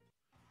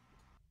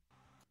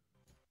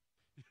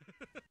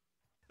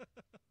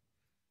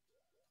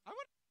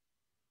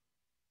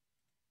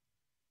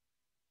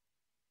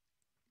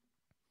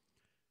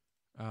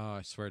 Oh,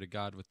 I swear to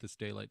God, with this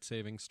daylight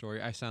savings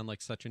story, I sound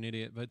like such an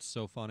idiot, but it's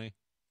so funny.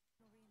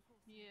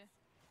 Yeah.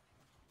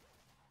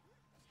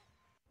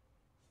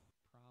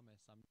 Promise,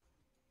 I'm.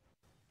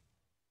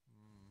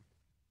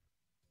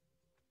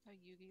 A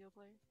Yu-Gi-Oh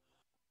player.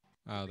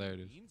 Oh, there it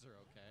is. Beans are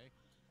okay.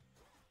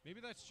 Maybe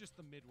that's just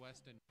the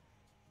Midwest and.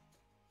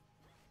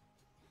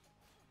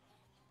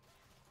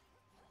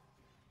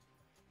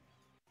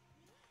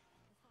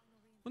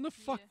 When the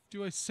fuck Yeah.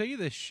 do I say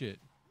this shit?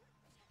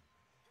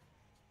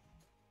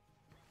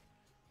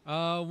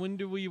 When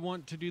do we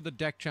want to do the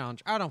deck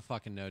challenge? I don't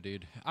fucking know,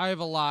 dude. I have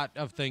a lot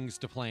of things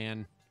to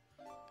plan.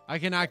 I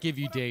cannot give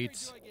you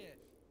dates.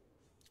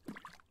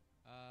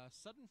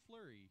 Sudden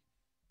flurry.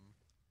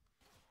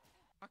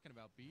 Talking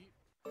about beat.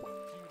 Dude,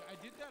 I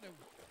did that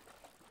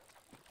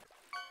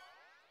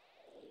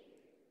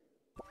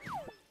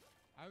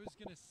I was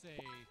gonna say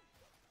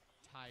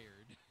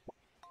tired.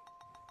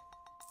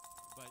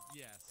 But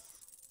yes.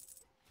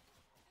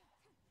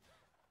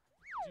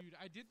 Dude,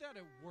 I did that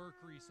at work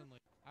recently.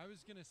 I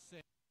was gonna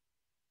say.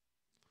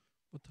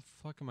 What the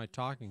fuck am I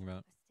talking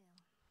about?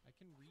 I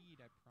can read,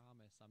 I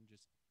promise. I'm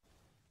just.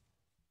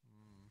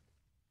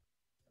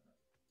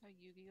 A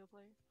Yu-Gi-Oh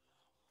player.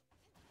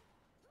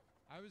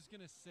 I was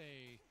gonna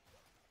say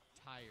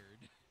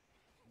tired.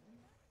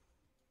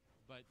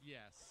 But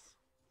yes.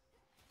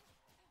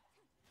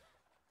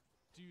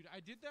 Dude, I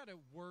did that at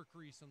work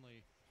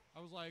recently. I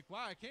was like,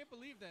 wow, I can't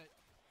believe that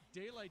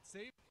daylight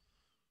saved.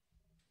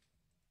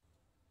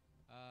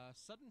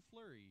 Sudden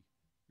flurry.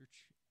 Your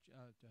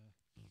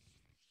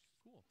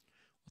cool.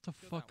 What the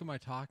fuck am I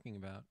talking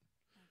about?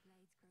 My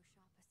blades grow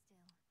sharper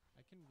still.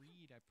 I can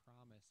read, I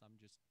promise. I'm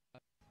just.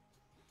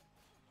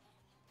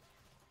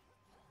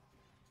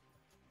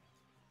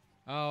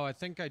 Oh, I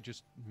think I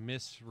just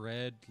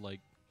misread, like.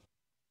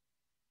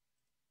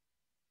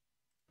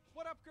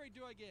 What upgrade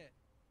do I get?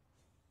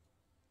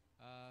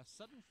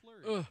 Sudden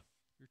flurry. Ugh.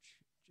 Your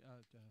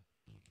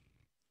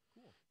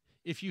cool.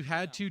 If you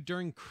had to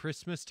during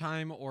Christmas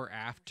time or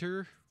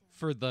after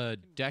for the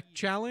deck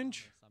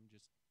challenge. I'm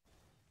just.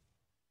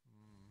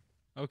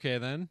 Okay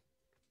then.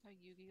 A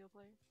Yu-Gi-Oh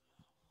player.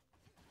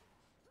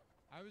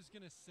 I was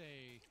gonna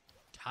say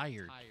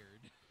tired.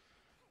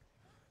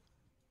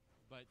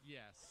 But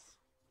yes.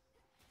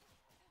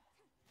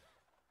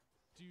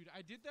 Dude,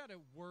 I did that at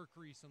work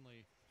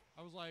recently.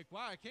 I was like,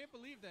 wow, I can't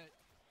believe that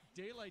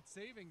daylight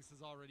savings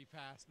has already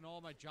passed and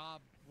all my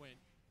job went,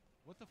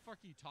 what the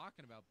fuck are you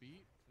talking about,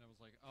 Beat? And I was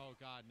like, oh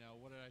god, no,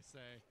 what did I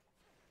say?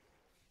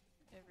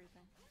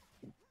 Everything.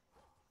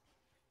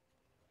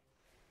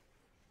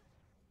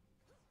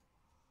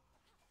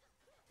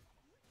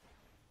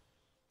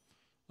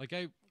 Like,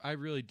 I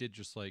really did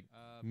just, like,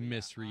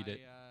 misread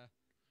it.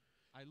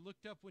 I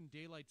looked up when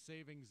daylight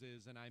savings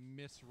is, and I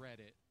misread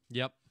it.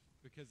 Yep.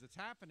 Because it's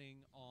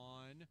happening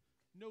on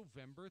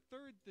November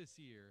 3rd this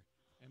year.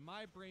 And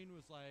my brain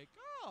was like,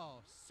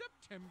 oh,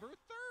 September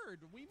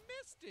 3rd. We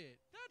missed it.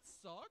 That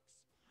sucks.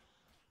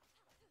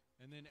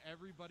 And then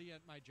everybody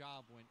at my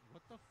job went,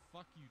 what the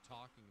fuck are you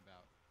talking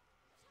about?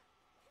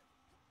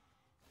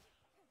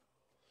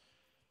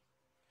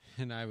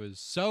 And I was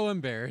so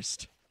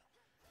embarrassed.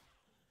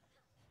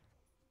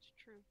 It's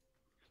true.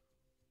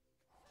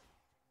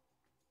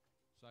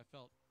 So I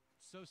felt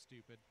so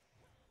stupid.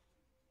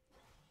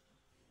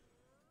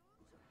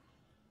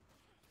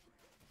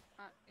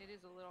 It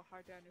is a little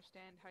hard to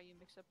understand how you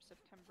mix up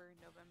September and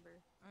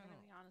November. I'm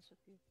gonna be honest with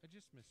you. I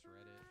just misread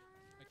it.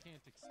 I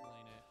can't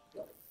explain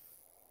it.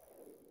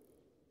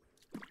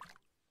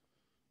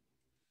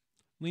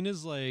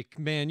 Lena's like,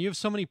 man, you have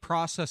so many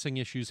processing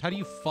issues. How do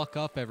you fuck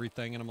up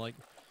everything? And I'm like,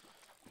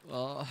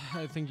 well,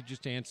 I think you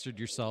just answered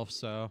yourself,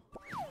 so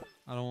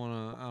I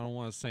don't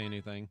wanna say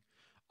anything.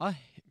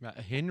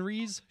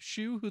 Henry's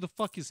shoe? Who the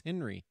fuck is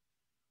Henry?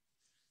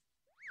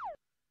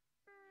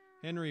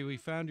 Henry, we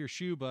found your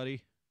shoe,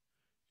 buddy.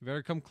 You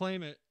better come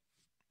claim it,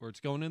 or it's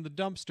going in the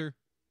dumpster.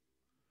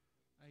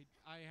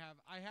 I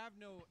have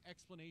no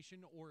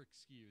explanation or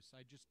excuse.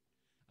 I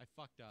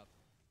fucked up.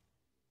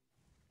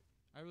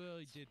 I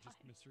really did just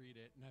misread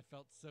it, and I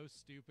felt so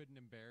stupid and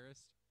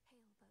embarrassed.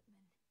 Hail,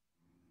 Boatman.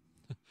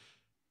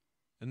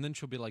 And then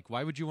she'll be like,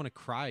 why would you want to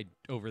cry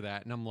over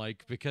that? And I'm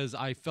like, because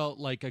I felt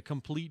like a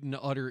complete and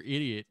utter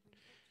idiot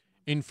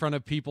in front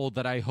of people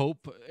that I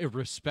hope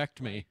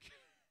respect me.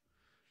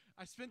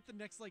 I spent the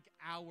next like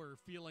hour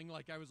feeling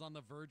like I was on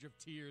the verge of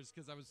tears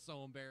because I was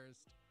so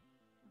embarrassed.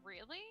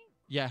 Really?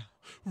 Yeah.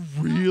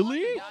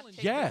 Really? You do not take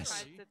those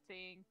Yes. kinds of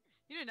things.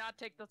 You do not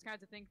take those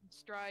kinds of things in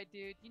stride,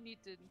 dude. You need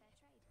to.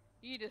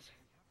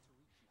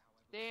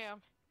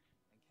 Damn.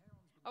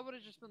 I would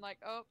have just been like,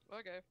 oh,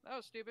 okay, that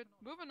was stupid.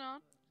 Moving on.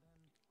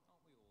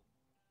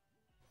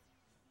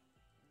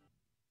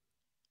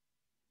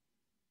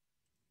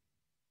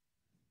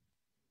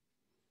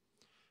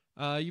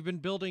 You've been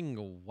building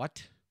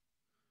what?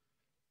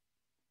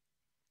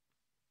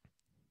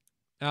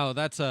 Oh,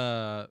 that's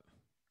a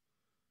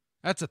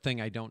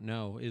thing I don't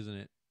know, isn't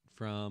it?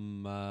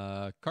 From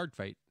Card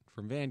Fight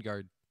from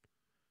Vanguard.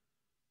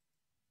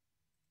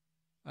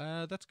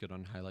 That's good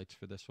on highlights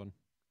for this one.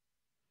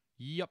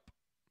 Yup.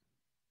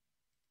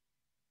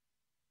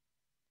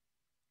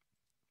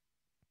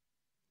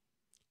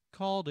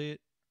 Called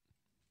it.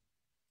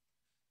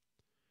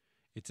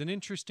 It's an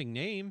interesting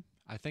name.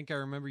 I think I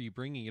remember you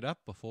bringing it up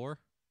before.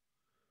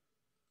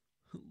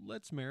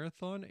 Let's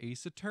marathon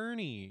Ace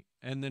Attorney.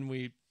 And then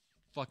we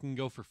fucking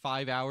go for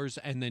 5 hours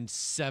and then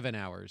 7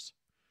 hours.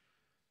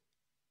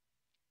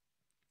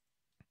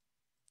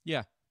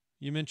 Yeah,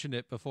 you mentioned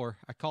it before.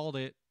 I called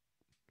it.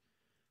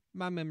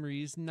 My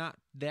memory is not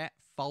that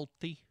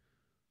faulty.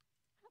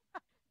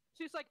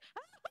 She's like,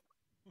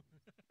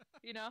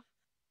 you know,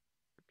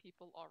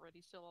 people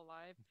already still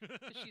alive.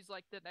 She's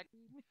like the next.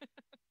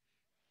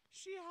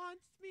 She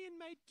haunts me in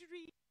my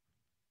dream.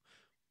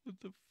 What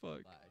the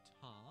fuck? Right,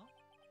 huh?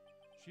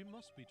 She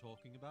must be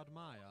talking about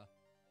Maya.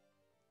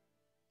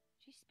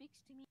 She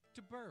speaks to me.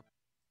 To burp.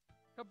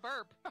 A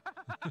burp.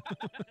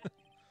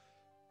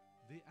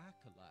 The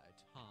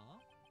acolyte, huh?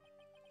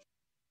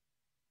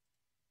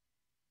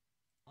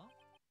 Huh?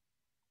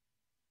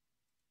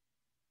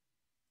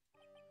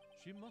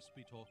 She must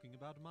be talking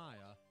about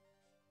Maya.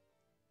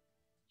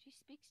 She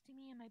speaks to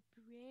me in my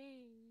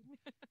brain.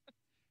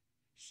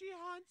 She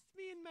haunts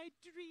me in my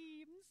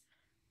dreams.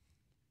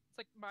 It's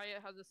like Maya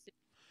has a.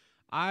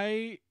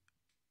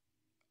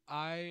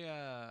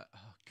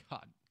 Oh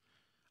God.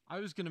 I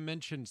was going to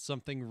mention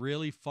something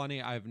really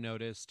funny I've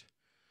noticed.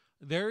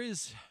 There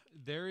is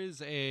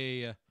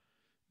a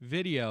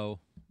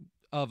video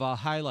of a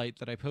highlight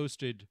that I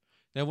posted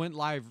that went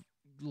live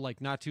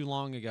like not too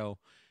long ago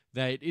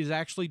that is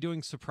actually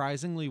doing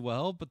surprisingly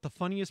well, but the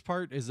funniest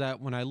part is that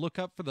when I look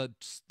up for the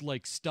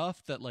like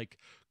stuff that like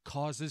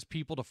causes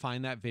people to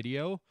find that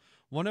video,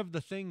 one of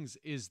the things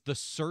is the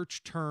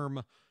search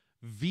term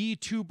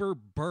VTuber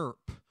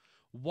burp.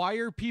 Why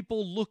are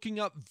people looking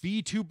up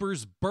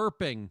VTubers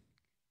burping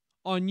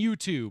on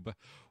YouTube?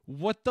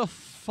 What the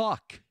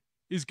fuck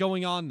is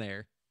going on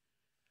there?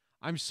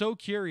 I'm so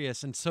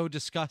curious and so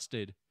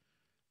disgusted.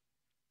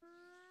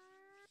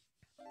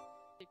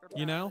 Secret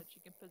You power know? that she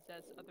can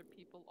possess other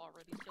people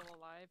already still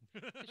alive.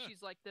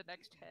 She's like the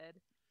next head.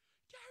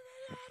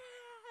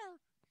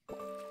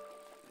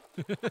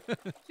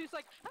 She's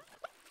like,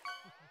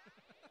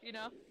 you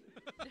know.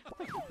 I'm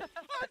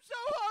so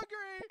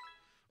hungry.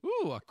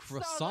 Ooh, a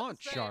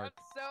croissant shark.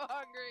 I'm so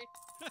hungry.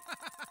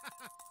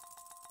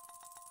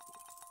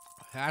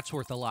 That's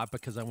worth a lot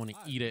because I want to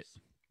eat it.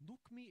 Look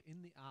me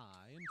in the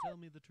eye and tell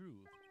me the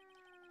truth.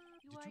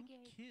 You are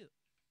gay. Kill?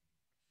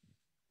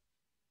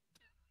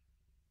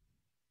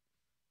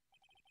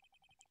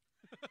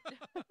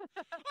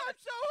 I'm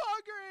so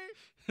hungry.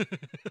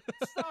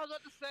 That's all I was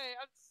about to say.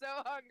 I'm so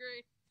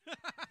hungry.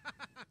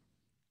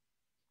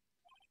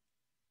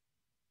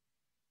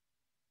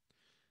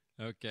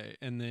 Okay,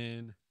 and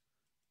then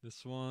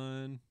this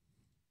one.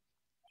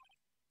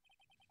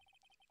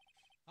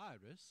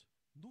 Iris,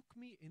 look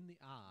me in the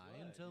eye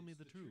and tell me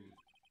the truth.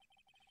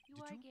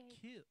 You are gay.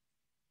 Kill?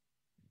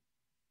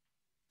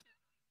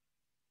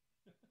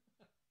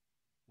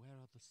 Where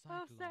are the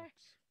Oh, sir.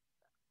 Cyclops?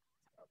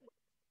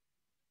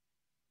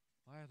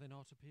 Why are they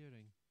not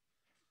appearing?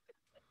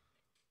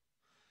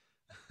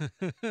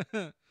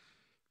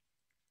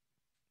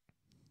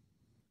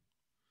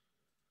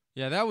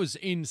 Yeah, that was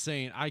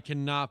insane. I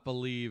cannot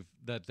believe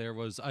that there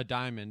was a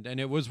diamond and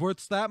it was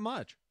worth that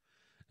much.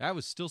 That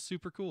was still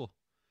super cool.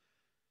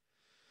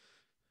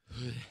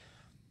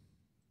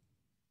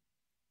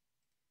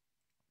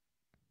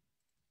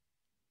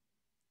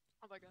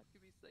 Oh my god,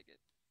 give me a second.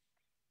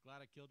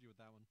 Glad I killed you with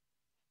that one.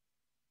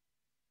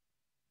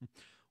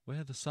 Where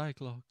are the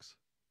Cyclops?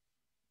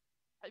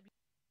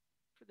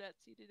 For that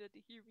scene, you had to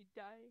hear me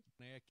die.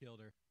 I killed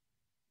her.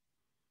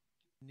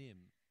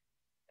 Nim.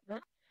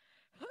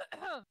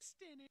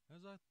 Assist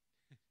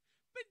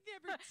But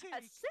never take.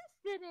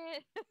 in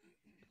it.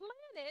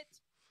 Plan it.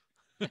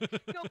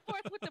 Go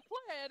forth with the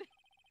plan.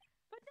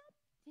 But not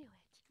Do it.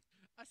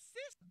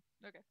 Assist.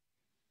 okay.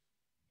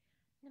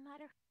 No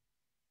matter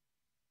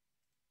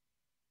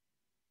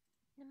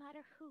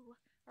who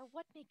or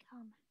what may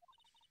come,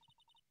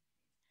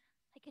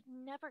 I could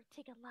never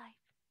take a life.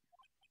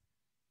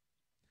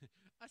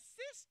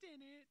 Assist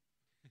in it.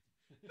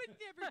 but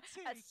never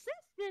take.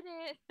 Assist in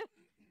it.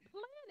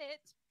 Plan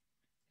it.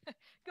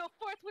 Go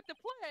forth with the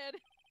plan,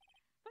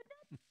 but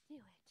not do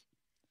it.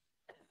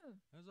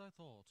 As I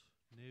thought,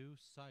 no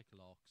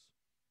psycholocks.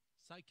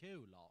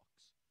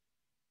 Psycholocks.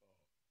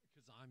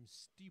 Because I'm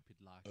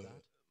stupid like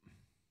that.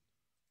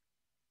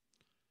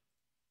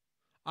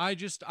 I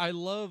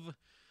love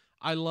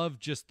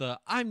just the,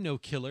 I'm no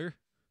killer.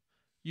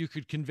 You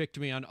could convict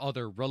me on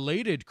other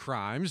related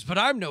crimes, but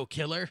I'm no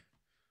killer.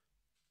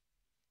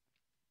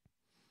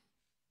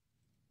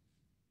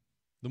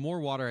 The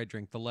more water I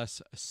drink, the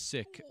less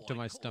sick to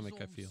my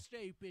stomach I feel.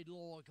 Stupid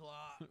like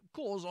that.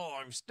 Cause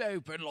I'm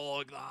stupid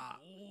like that.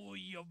 Oh,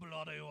 you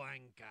bloody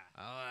wanker.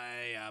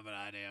 Oh, you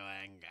bloody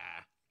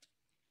wanker.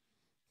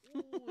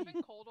 I've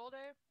been cold all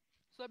day,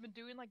 so I've been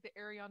doing like the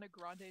Ariana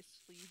Grande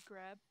sleeve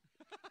grab.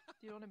 Do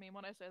you know what I mean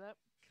when I say that?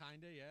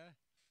 Kinda, yeah.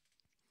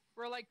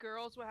 Where like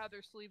girls will have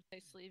their sleeve,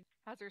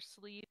 has their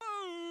sleeve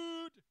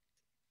Food!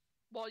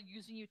 while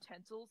using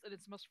utensils, and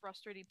it's the most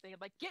frustrating thing.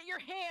 Like, get your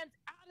hands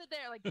out of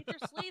there! Like, get your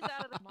sleeves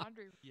out of the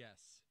laundry room.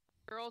 Yes.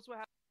 Girls will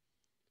have.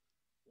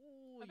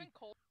 Oh, I've been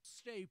cold.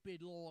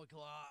 stupid like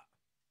that.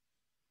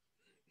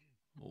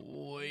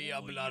 Oh,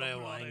 you bloody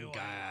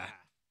wanker.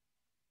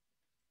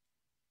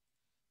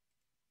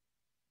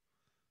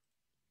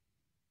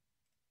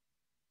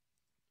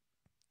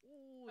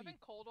 I've been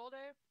cold all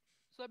day,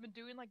 so I've been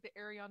doing like the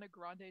Ariana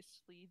Grande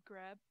sleeve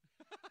grab.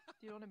 Do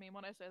you know what I mean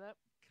when I say that?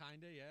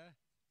 Kinda, yeah.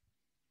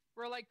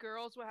 Where like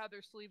girls will have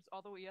their sleeves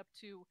all the way up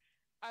to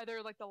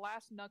either like the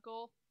last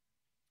knuckle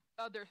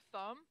of their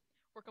thumb,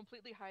 or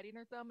completely hiding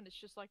their thumb, and it's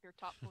just like their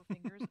top 4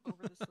 fingers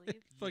over the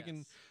sleeve.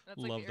 Fucking That's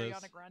love like the this.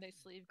 Ariana Grande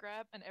sleeve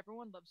grab, and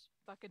everyone loves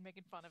fucking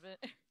making fun of it.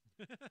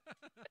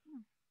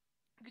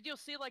 Because you'll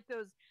see like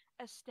those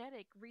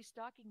aesthetic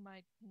restocking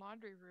my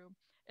laundry room,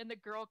 and the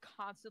girl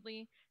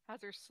constantly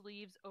has her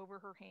sleeves over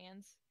her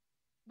hands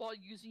while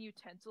using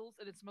utensils,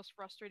 and it's the most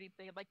frustrating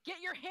thing. Like,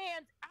 get your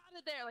hands out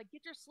of there! Like,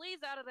 get your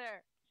sleeves out of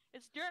there!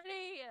 It's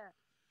dirty!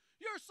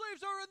 Your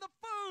sleeves are in the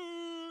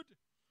food!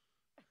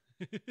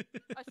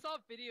 I saw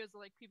videos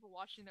of like people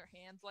washing their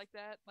hands like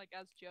that, like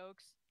as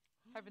jokes,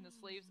 having the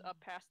sleeves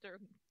up past their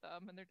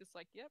thumb, and they're just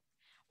like, "Yep,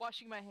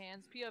 washing my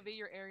hands." POV,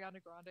 you're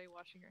Ariana Grande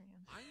washing your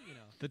hands. I'm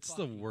gonna That's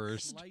the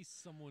worst. slice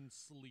someone's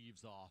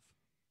sleeves off.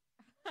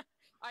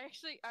 I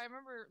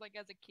remember like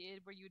as a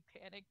kid where you would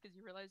panic because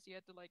you realized you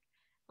had to like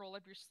roll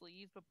up your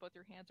sleeves, but both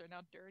your hands are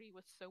now dirty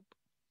with soap.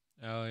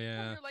 Oh, And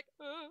yeah. you're like,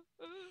 what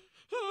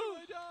have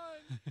I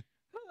done?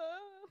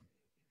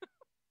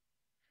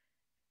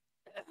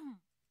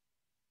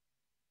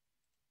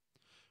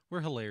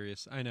 We're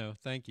hilarious. I know.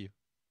 Thank you.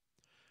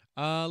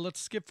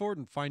 Let's skip forward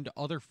and find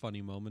other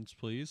funny moments,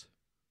 please.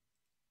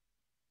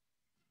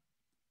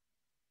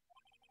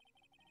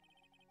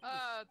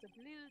 The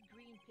blue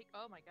green pick.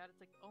 Oh my god, it's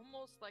like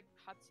almost like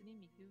Hatsune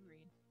Miku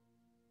green.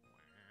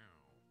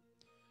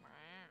 Wow.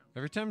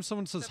 Every time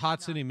someone says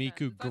Except Hatsune not Miku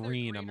that. It's either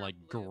green, green I'm or like,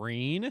 blue.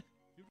 green?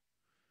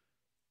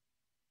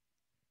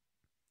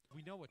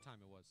 We know what time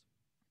it was.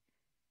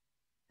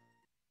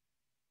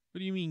 What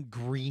do you mean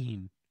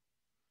green?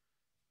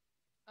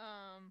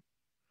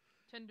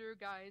 Tender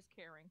guys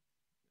caring.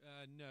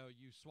 No,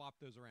 you swap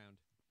those around.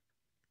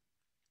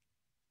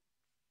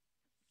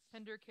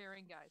 Tender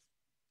caring guys.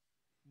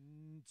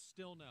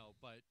 Still no,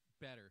 but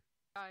better.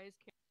 Guys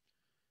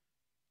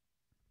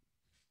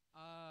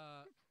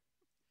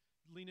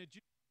Lena,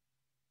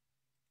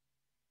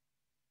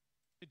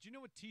 did you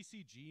know what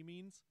TCG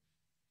means?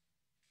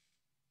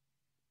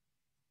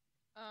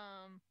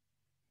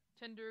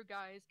 Tender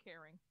guys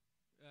caring.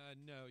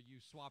 No, you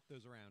swap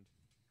those around.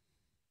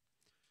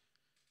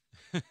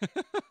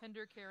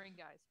 Tender caring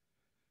guys.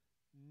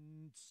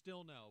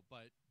 Still no,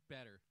 but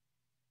better.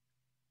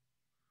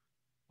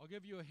 I'll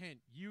give you a hint.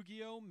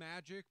 Yu-Gi-Oh,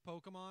 Magic,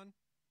 Pokemon.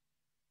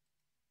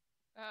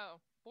 Oh,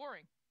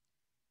 boring.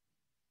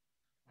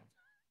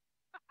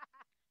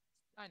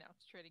 I know,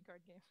 it's a trading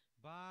card game.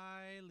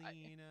 Bye,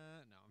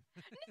 Lena. No.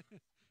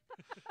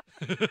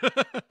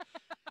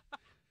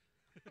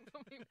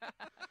 Don't be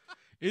mad.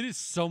 It is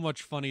so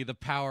much funny, the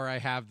power I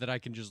have that I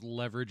can just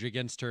leverage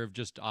against her of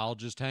just, I'll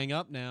just hang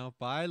up now.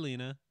 Bye,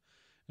 Lena.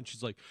 And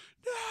she's like,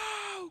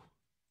 no!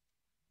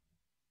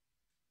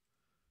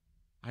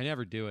 I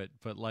never do it,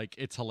 but, like,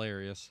 it's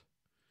hilarious.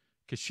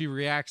 Because she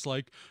reacts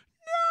like,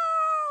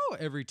 no!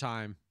 Every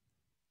time.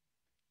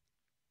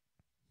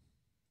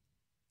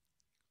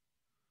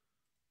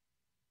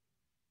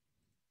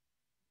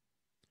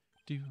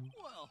 Dude.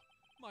 Well,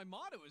 my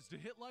motto is to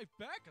hit life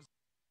back.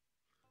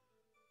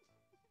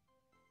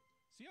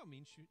 See how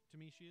mean to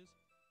me she is?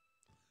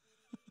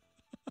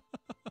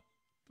 The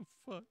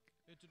fuck?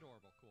 It's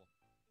adorable. Cool.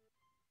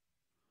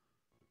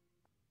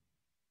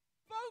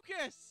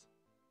 Focus!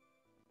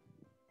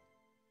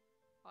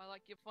 I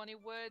like your funny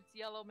words,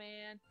 yellow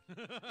man.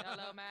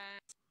 Yellow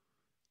man.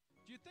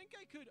 Do you think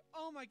I could...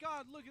 Oh my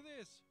god, look at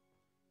this.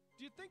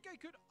 Do you think I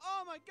could...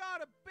 Oh my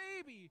god, a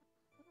baby!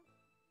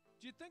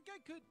 Do you think I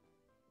could...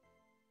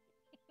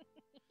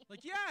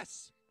 Like,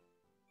 yes!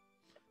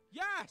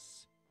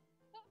 Yes!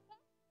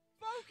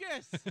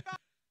 Focus!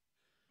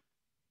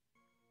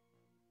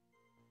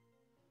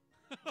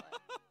 What?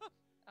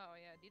 Oh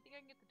yeah. Do you think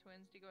I can get the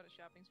twins to go on a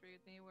shopping spree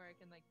with me where I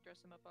can like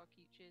dress them up all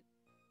cute shit?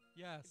 It'd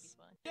be Yes.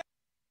 fun.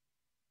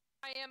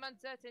 I am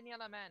uncertain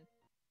yellow man.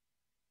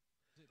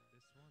 Is it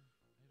this one?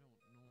 I don't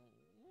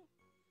know.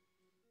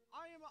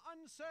 I am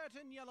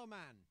uncertain yellow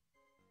man.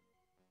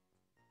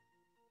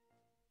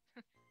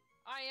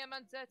 I am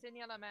uncertain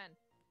yellow man.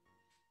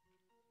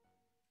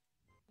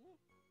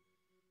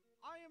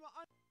 I am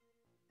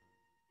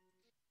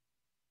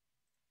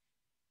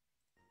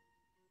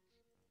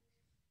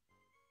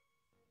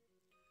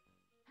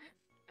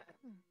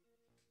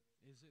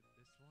Is it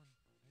this one?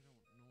 I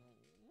don't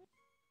know.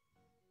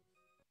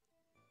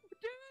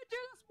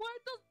 Just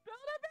wait the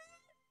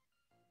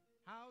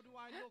How do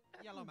I look,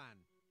 yellow man?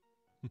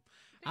 They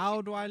How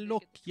should do I probably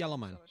look, get the yellow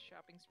twins man? on a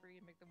shopping spree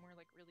and make them wear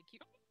like really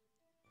cute.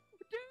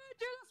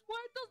 Just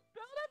wait the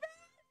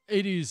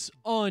It is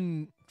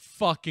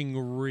unfucking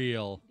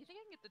real Do you think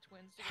I can get the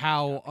twins to go on a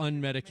how shopping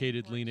spree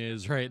with me unmedicated where I Lena dress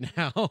is them right up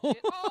now. all cute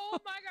shit? Oh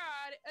my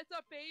god, it's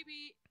a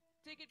baby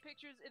taking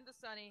pictures in the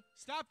sunny.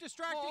 Stop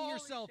distracting Holy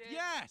yourself. shit.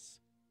 Yes.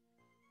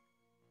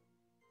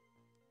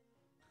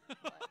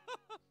 What?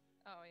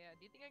 Oh yeah.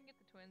 Do you think I can get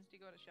the twins to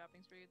go on a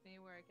shopping spree with me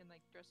where I can like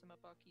dress them up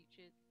all cute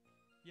shit?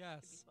 It'd be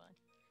Yes. fun.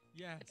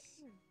 Yes.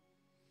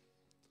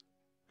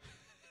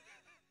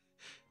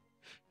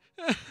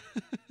 Got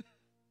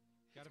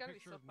It's a gotta be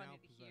picture so of now funny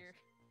to hear.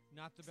 possessed.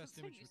 Not the best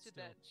I'm so image, used but to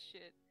still. that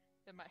shit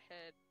in my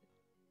head.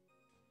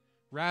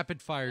 Rapid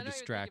I fire don't even think of it as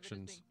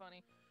distractions. being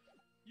funny.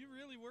 You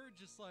really were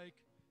just like,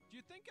 do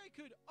you think I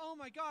could? Oh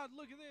my god,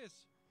 look at this.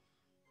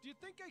 Do you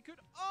think I could?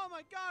 Oh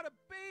my god, a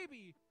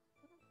baby.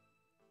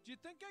 Do you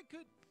think I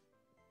could?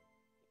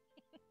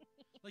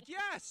 Like,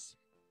 yes.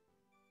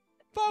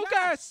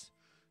 Focus.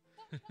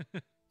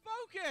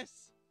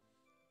 Focus.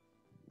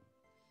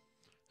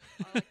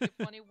 I like your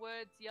funny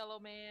words, yellow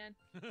man.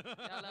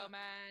 Yellow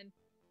man.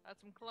 That's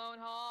some clone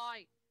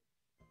high.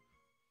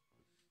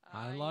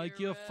 I like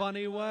your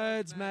funny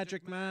words,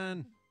 Magic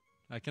Man.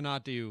 I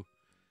cannot do.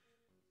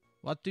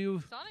 What do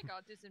you? Sonic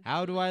Autism.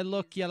 How do I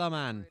look, Yellow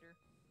Man?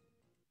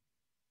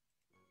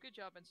 Good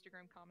job,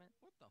 Instagram comment.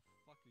 What the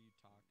fuck are you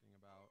talking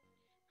about?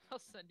 I'll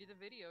send you the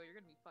video. You're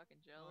gonna be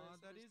fucking jealous. Aw,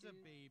 of that this is a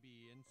dude.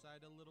 baby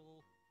inside a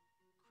little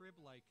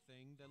crib-like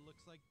thing that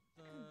looks like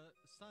the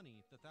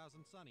Sunny, the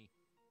Thousand Sunny.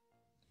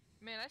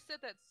 Man, I said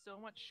that so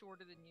much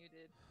shorter than you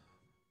did,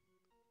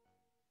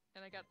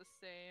 and I got the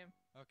same.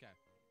 Okay,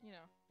 You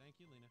know. thank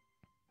you, Lena.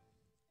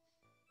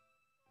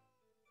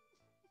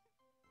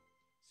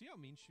 See how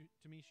mean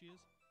to me she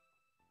is?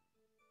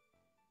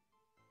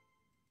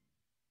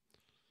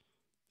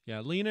 Yeah,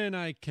 Lena and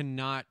I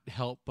cannot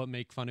help but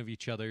make fun of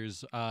each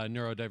other's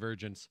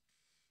neurodivergence.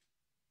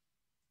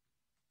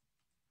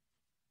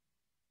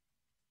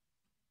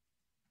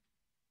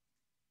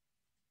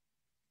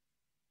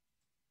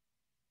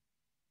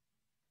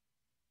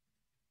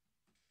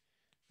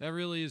 That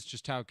really is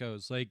just how it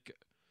goes. Like,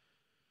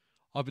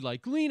 I'll be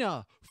like,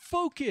 Lena,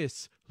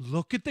 focus,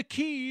 look at the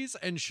keys.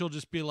 And she'll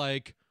just be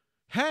like,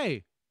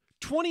 hey,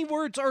 20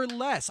 words or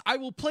less. I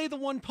will play the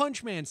One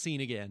Punch Man scene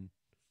again.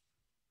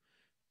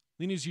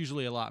 Lena's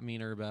usually a lot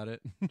meaner about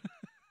it.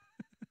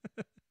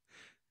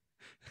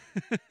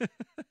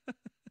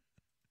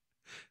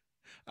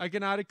 I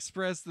cannot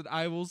express that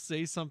I will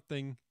say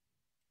something.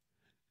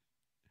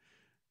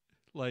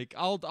 Like,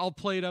 I'll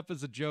play it up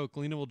as a joke.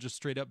 Lena will just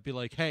straight up be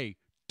like, hey,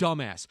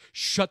 dumbass,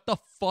 shut the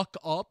fuck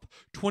up.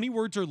 20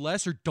 words or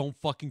less, or don't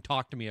fucking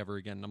talk to me ever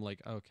again. And I'm like,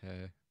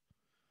 okay.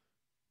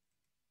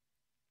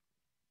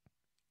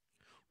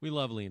 We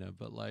love Lena,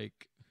 but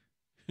like,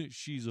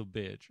 she's a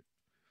bitch.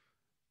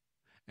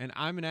 And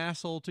I'm an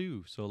asshole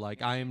too, so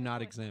like, I am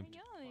not exempt.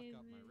 Fuck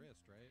up my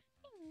wrist, right?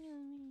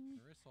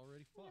 My wrist's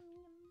already fucked.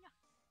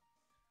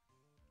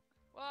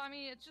 Well, I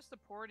mean, it's just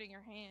supporting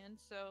your hand,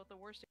 so the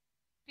worst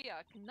fear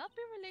cannot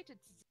be related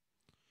to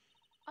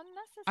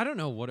unless it's I don't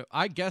know what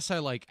I guess I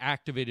like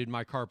activated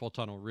my carpal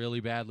tunnel really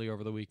badly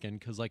over the weekend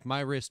because like my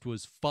wrist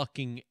was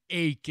fucking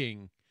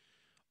aching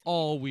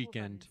all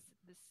weekend.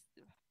 This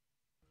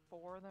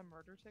before the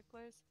murder took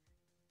place.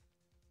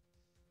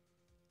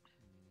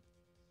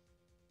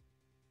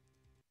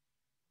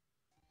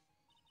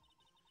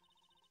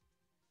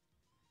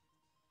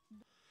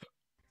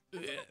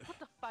 Doesn't it put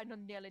the final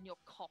nail in your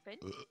coffin?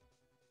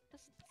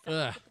 Doesn't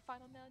that put the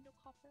final nail in your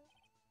coffin?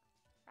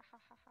 Ha ha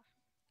ha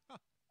ha.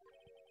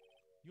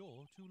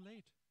 You're too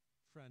late,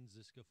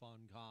 Franziska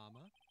von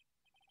Karma.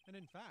 And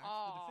in fact,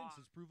 Aw. the defense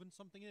has proven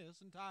something else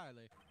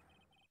entirely.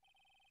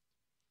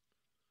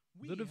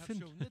 We The have defen-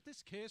 shown that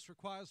this case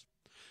requires...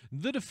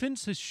 The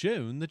defense has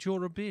shown that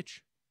you're a bitch.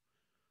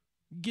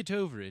 Get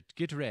over it.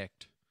 Get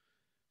wrecked.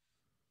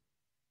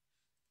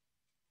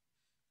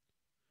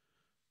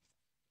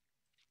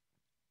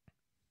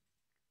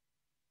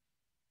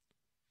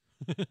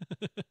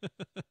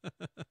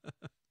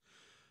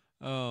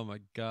 Oh my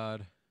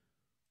god.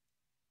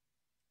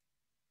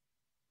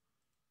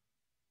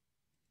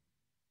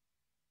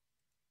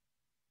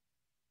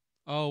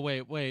 Oh,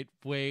 wait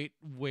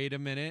a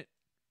minute.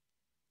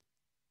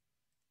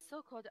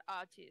 So-called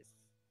artists.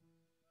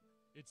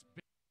 It's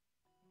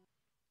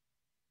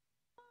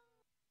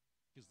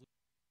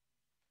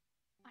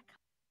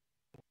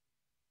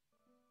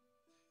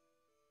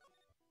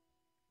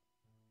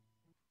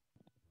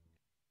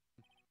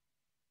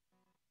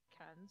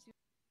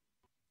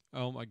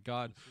Oh my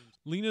god.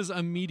 Lena's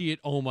immediate,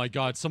 oh my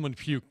god, someone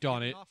puked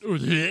on it.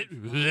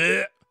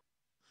 It's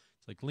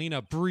like,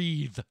 Lena,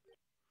 breathe.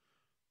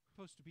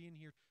 Supposed to be in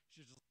here.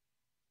 She's just...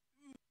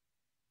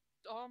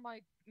 Oh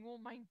my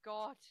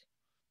god.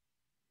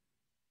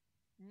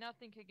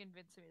 Nothing can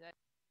convince me that.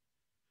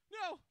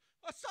 No!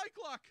 A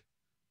cyclock!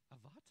 A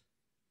what?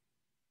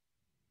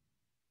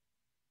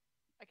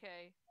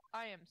 Okay,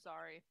 I am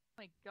sorry. Oh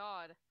my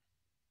god.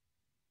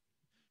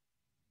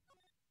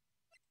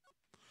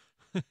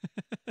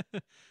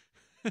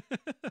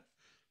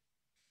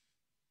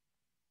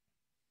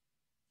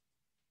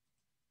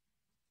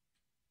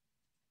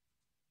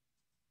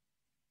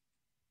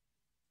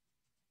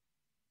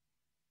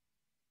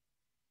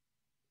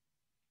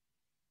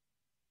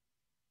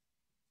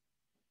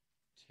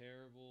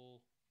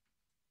 Terrible.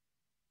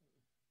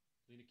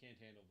 Lena can't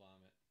handle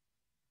vomit.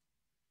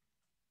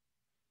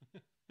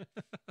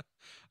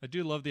 I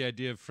do love the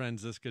idea of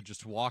Franziska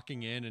just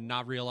walking in and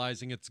not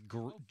realizing it's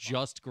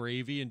just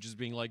gravy and just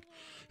being like,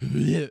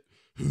 Oh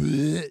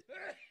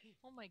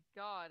my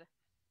god.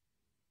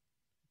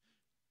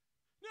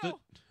 No!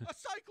 A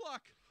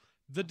cyclock!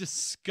 The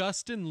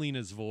disgust in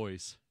Lena's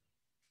voice.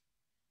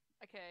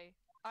 Okay,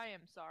 I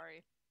am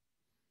sorry.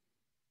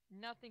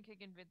 Nothing can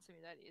convince me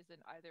that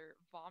isn't either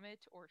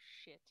vomit or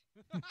shit.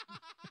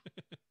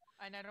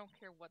 And I don't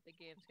care what the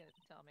game's gonna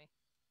tell me.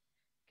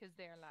 Because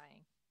they're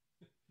lying.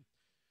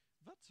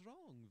 What's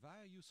wrong?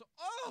 Why are you so...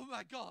 Oh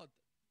my god!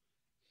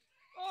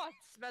 Oh, it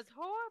smells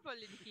horrible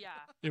in here.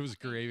 It was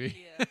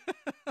gravy.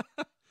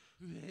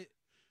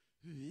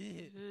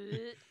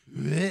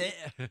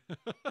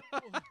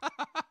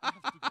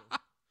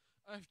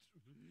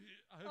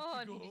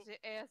 I need to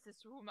air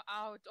this room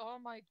out. Oh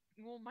my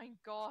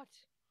god.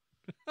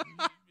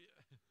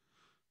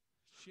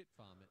 Shit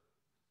vomit.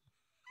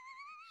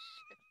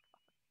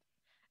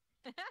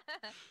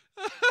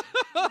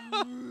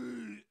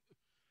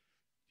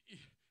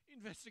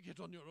 Investigate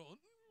on your own.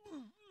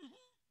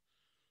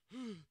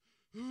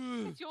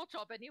 It's your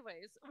job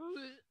anyways.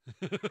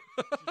 She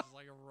just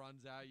like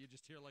runs out. You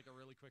just hear like a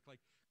really quick like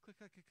click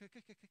click click click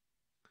click click.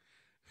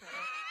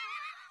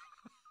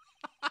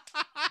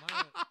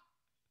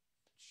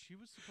 She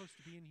was supposed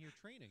to be in here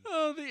training.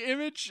 Oh,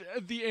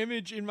 the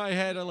image in my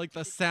head, I like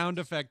the sound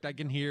effect I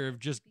can hear of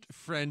just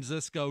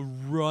Franziska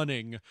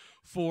running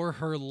for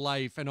her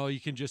life, and all you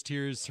can just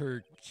hear is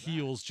her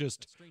heels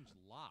just... A strange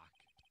lock.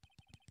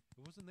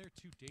 It wasn't there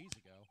 2 days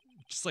ago.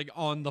 Just like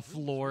on the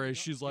floor as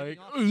she's like...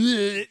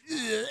 Shit.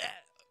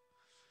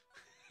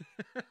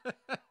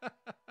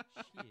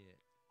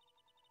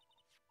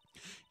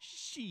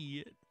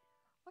 Shit.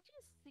 What do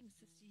you think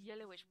this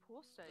yellowish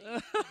poster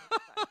is?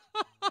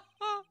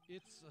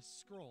 It's a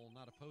scroll,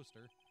 not a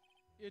poster.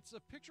 It's a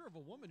picture of a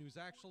woman who's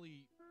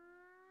actually...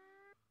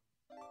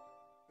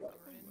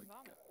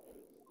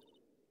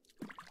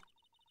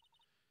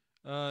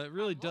 It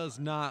really does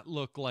not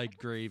look like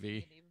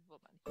gravy.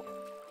 There's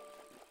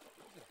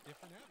a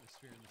different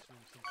atmosphere in this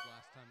room since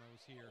last time I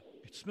was here.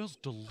 It smells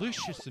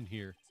delicious in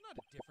here. It's not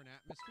a different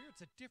atmosphere,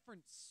 it's a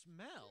different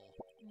smell.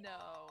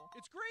 No.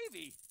 It's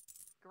gravy!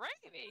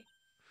 Gravy?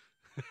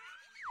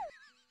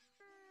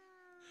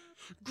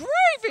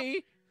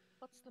 Gravy?!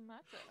 What's the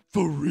matter?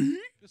 For real?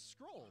 The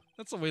scroll.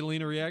 That's the way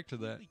Lena reacted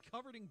to that.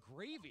 Covered in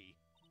gravy.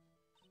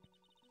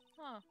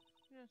 Huh.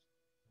 Yes.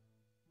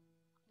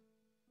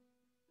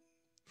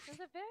 There's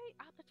a very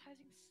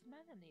appetizing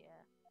smell in the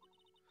air.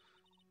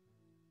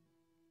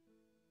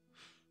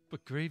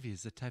 But gravy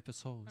is a type of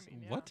sauce. I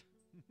mean, yeah. What?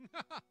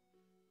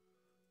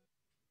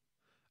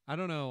 I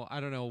don't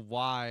know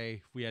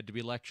why we had to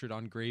be lectured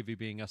on gravy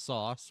being a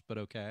sauce, but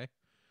okay.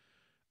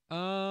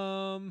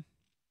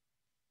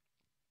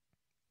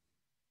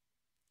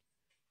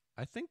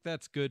 I think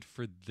that's good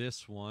for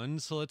this one.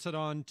 So let's head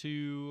on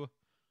to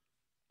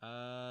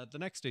the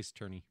next Ace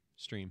Attorney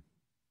stream.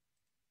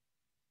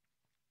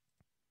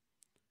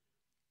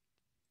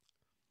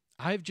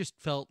 I've just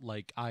felt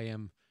like I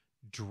am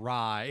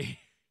dry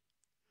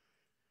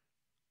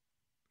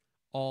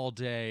all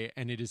day,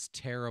 and it is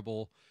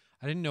terrible.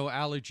 I didn't know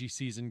allergy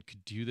season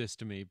could do this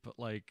to me, but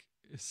like,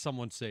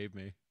 someone save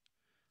me.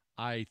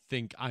 I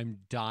think I'm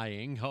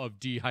dying of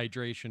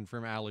dehydration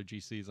from allergy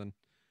season.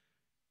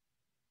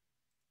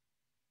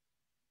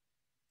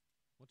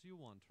 What do you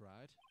want,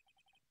 right?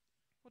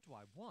 What do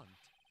I want?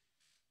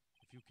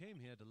 If you came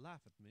here to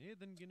laugh at me,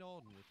 then get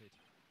on with it.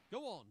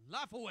 Go on,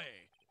 laugh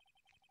away!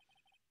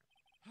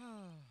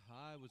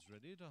 I was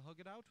ready to hug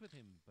it out with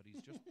him, but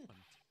he's just blunt.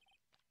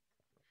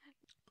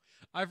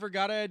 I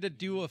forgot I had to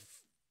do a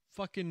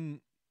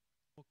fucking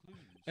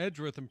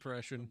Edgeworth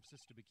impression. From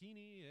Sister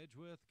Bikini,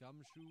 Edgeworth,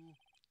 Gumshoe,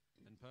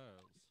 and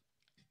Pearls.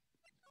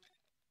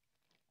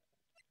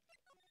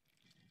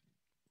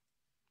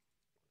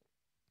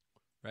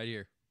 Right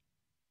here.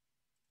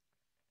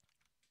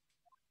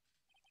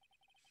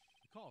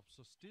 The cops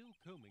are still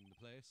combing the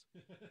place.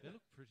 They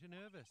look pretty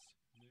nervous.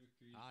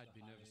 I'd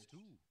be nervous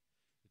too.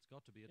 It's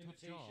got to be a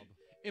tough job.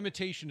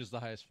 Imitation is the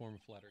highest form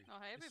of flattery. Oh,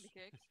 hey, baby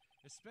cakes.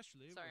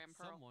 Especially Sorry, with I'm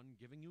Pearl. someone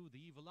giving you the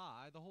evil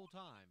eye the whole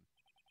time.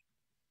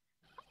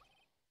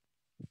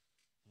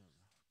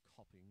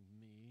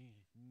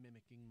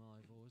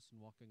 my voice and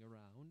walking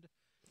around,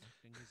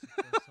 acting as if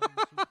there's some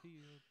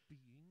superior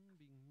being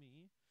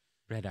me.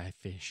 Red-eye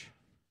fish.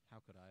 How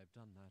could I have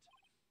done that?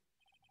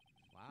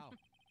 Wow.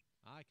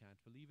 I can't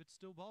believe it's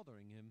still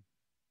bothering him.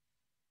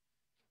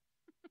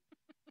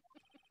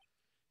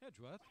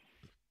 Edgeworth.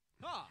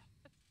 Ha!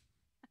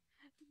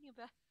 Thinking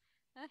about.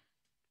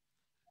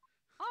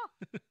 Oh,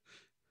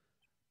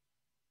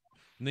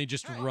 And they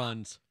just Hey.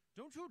 runs.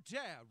 Don't you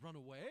dare run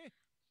away.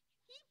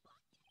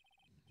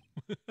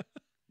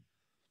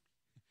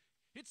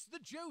 It's the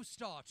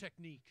Joestar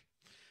technique.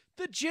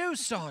 The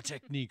Joestar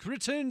technique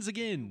returns You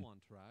again.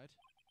 want, right?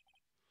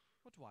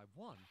 What do I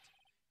want?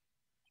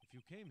 If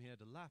you came here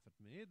to laugh at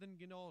me, then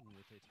get on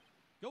with it.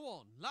 Go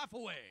on, laugh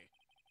away.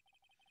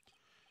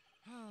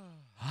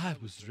 I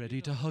was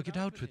ready to hug it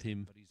out with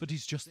him, but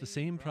he's just the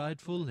same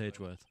prideful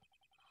Edgeworth.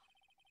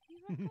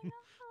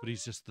 But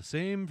he's just the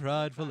same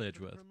prideful Back to the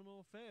Edgeworth. Criminal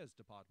Affairs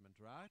Department,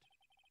 right?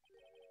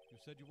 You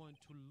said you wanted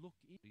to look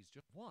in. He's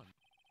just one.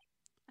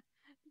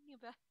 thinking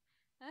about.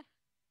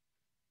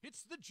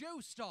 It's the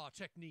Joestar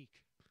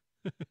technique.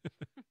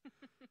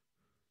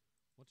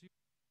 What do you?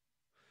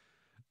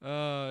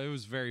 It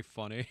was very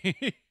funny.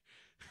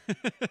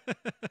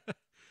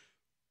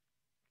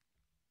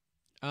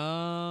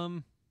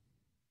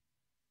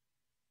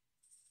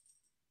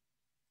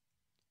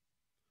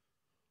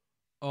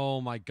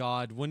 Oh my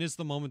God. When is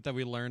the moment that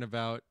we learn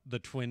about the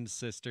twin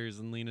sisters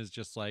and Lena's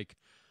just like,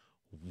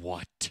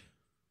 what?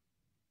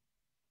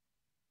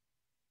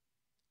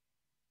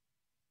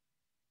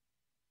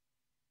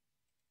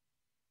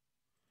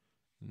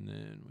 And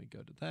then we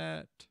go to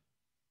that.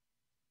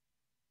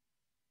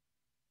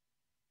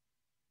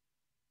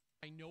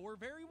 I know her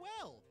very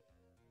well.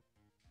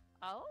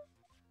 Oh,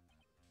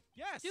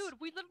 Yes. dude,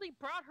 we literally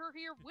brought her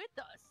here with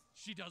us.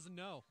 She doesn't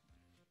know.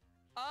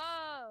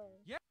 Oh,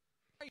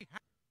 I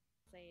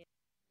say it.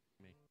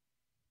 Me.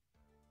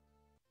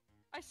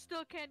 I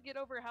still can't get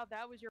over how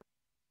that was your.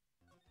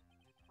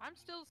 I'm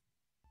still.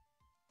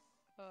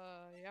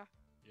 Yeah.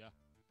 Yeah.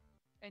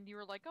 And you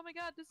were like, "Oh my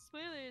God, this is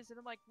spoilers," and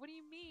I'm like, "What do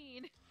you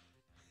mean?"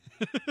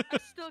 I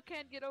still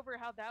can't get over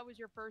how that was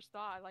your first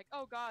thought. Like,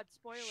 "Oh God,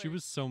 spoilers." She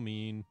was so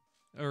mean.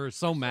 Or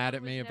so mad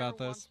at me about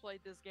Never this. once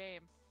played this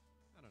game.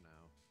 I don't know.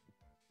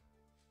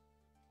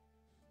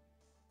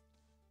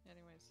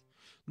 Anyways.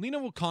 Lena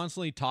will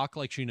constantly talk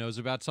like she knows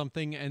about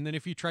something, and then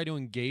if you try to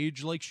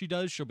engage like she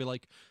does, she'll be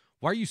like,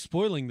 why are you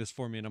spoiling this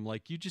for me? And I'm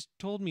like, you just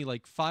told me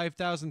like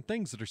 5,000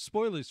 things that are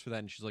spoilers for that.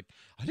 And she's like,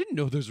 I didn't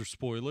know those were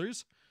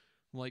spoilers.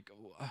 I'm like,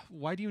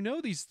 why do you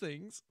know these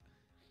things?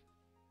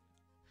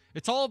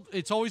 It's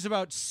always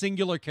about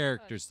singular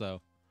characters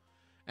though.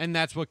 And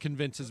that's what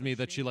convinces me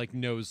that she like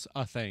knows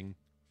a thing.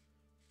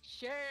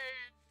 Sure.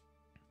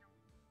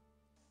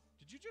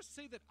 Did you just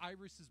say that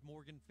Iris is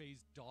Morgan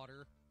Faye's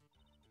daughter?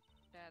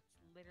 That's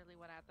literally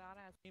what I thought.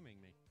 Aiming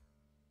me.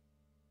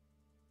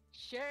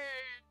 Sure.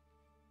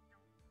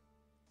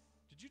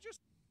 Did you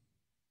just?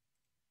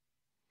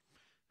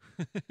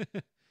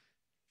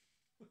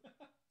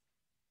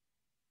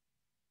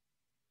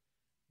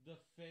 The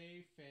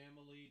Faye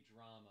family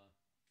drama.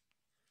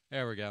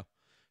 There we go.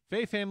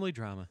 Faye family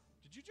drama.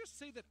 Did you just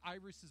say that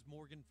Iris is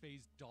Morgan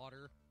Faye's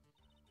daughter?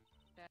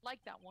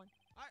 Like that one.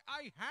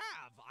 I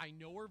have. I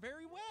know her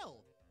very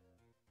well.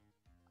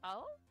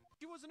 Oh?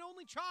 She was an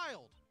only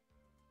child.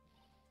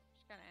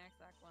 She kind of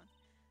acts like one.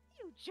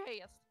 You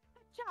JS.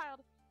 That child.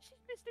 She's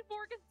Mystic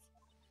Morgan's.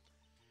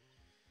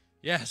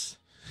 Yes.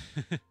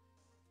 I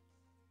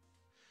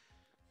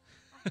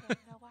had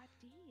no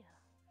idea.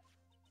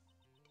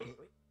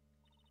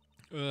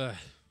 Ugh.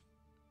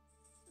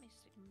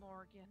 Mystic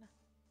Morgan.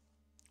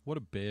 What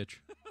a bitch.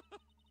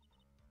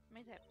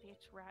 Made that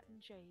bitch rot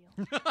in jail.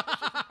 She's in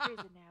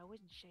prison now,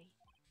 isn't she?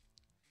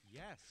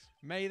 Yes.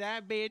 May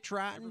that bitch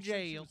rot Ever in since she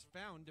jail. was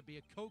found to be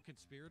a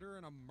co-conspirator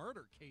in a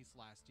murder case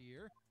last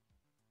year.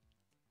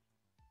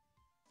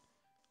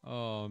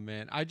 Oh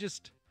man, I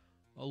just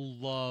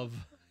love.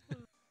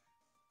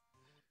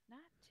 Not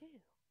two.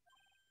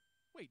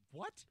 Wait,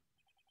 what?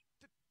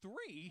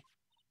 3?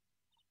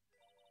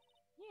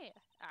 Yeah,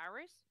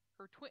 Iris,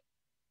 her twin.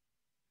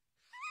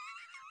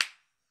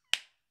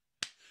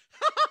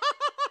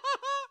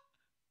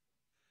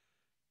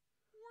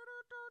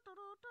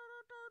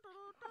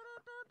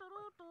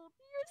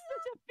 You're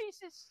such a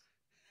piece of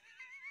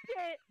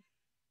shit.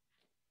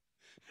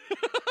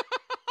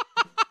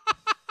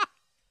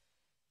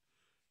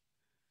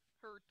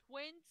 Her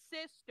twin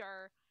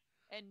sister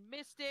and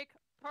Mystic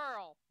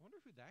Pearl. I wonder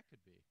who that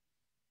could be.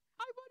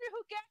 I wonder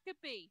who that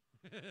could be.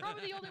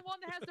 Probably the only one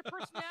that has the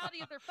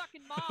personality of their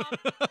fucking mom.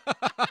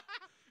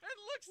 It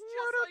looks just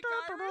like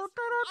Iris.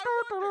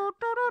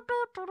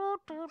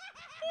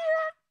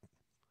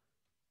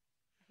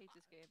 I hate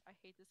this game. I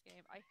hate this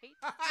game. I hate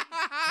this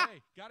game.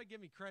 Hey, gotta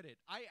give me credit.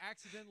 I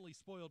accidentally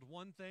spoiled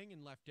one thing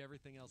and left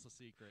everything else a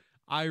secret.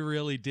 I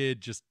really did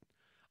just.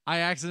 I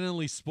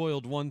accidentally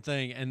spoiled one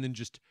thing and then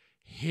just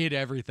hid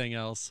everything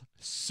else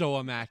so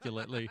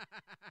immaculately.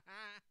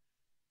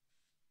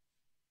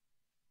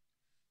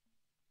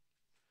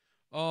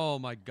 Oh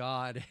my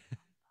god.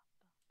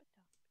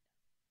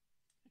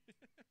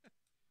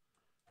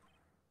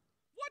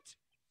 What?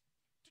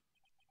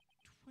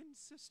 Twin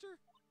sister?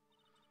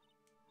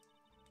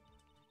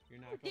 You're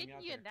not going Didn't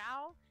out you there.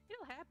 know? It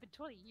happened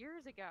 20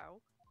 years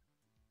ago.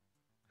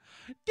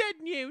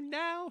 Didn't you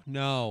know?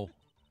 No.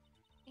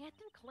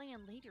 After the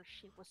clan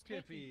leadership was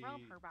taken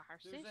from her by her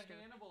sister,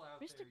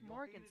 Mr.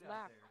 Morgan's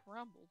life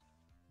crumbled.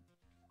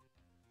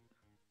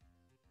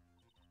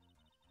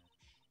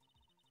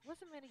 It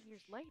wasn't many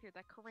years later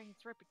that Corain's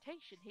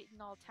reputation hit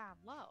an all-time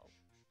low.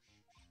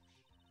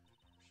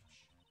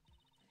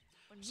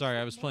 When Sorry,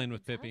 Mr. I was playing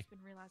with Morgan's Pippi.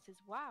 husband realized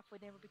his wife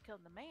would never become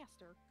the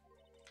master,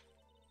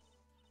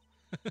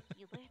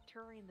 he left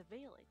her in the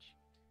village.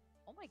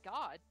 Oh my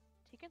god,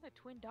 taking their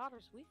twin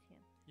daughters with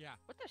him. Yeah.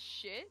 What the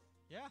shit?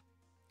 Yeah.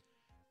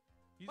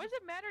 Why does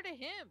it matter to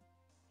him?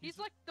 He's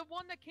a- like the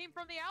one that came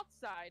from the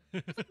outside.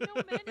 There's like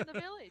no men in the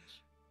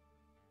village.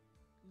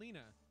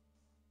 Lena.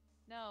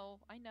 No,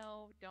 I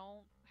know.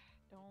 Don't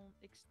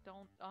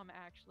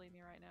actually me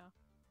right now.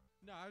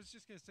 No, I was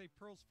just gonna say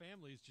Pearl's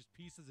family is just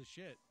pieces of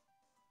shit.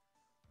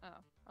 Oh,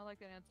 I like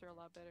that answer a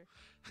lot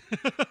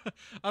better.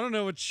 I don't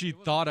know what she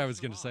wasn't thought I just was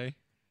her gonna mom. say.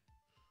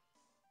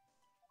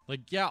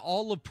 Like, yeah,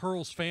 all of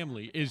Pearl's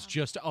family is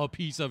just a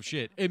piece of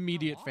shit.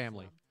 Immediate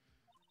family.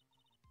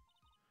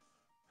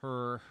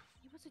 Her,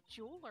 He was a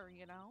jeweler,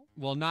 you know.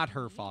 well, not In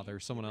her the father,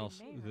 end, someone they else.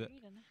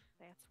 remarried, and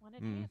that's when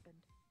it Mm. happened.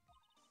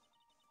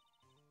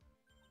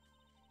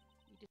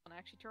 You didn't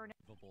actually turn.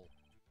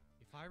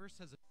 If Iris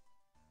has a,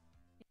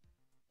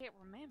 Can't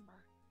remember.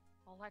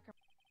 All I can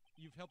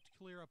you've helped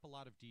clear up a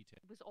lot of detail.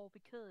 was all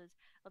because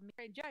of me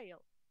in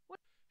jail. What?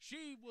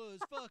 She was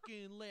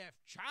fucking left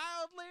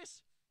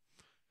childless,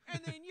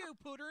 and then you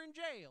put her in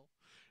jail.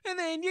 And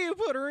then you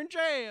put her in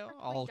jail. Her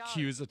twin All daughters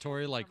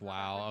accusatory, like, from her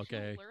wow,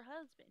 okay. jeweler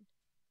husband.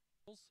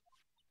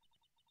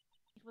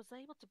 He was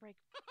able to break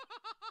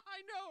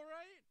I know,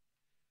 right?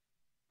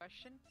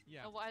 question.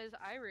 Yeah. And why does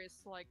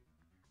Iris like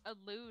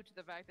allude to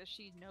the fact that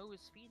she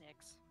knows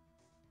Phoenix?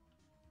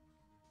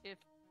 If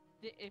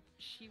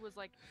she was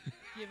like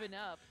given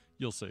up,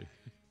 You'll see.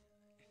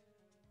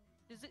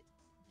 does it?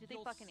 Did they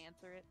You'll fucking s-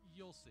 answer it?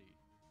 You'll see.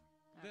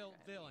 Okay,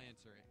 They'll yeah.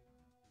 answer it.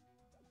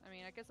 I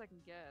mean, I guess I can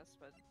guess,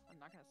 but I'm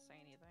not gonna say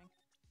anything.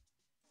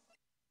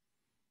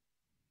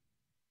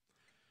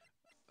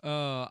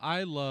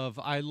 I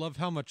love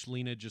how much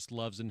Lena just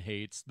loves and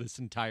hates this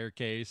entire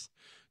case,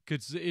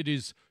 because it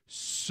is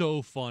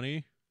so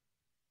funny.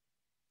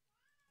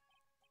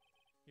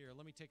 Here,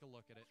 let me take a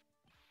look at it.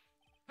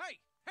 Hey,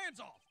 hands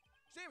off!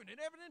 Examining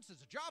evidence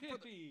is a job for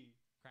the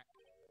crack.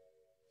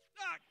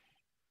 Ah,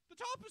 the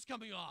top is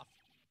coming off.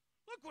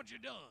 Look what you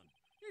done.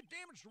 You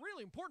damaged a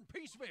really important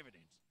piece of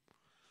evidence.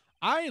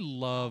 I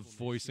love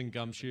voicing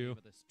Gumshoe.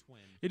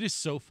 It is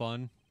so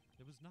fun.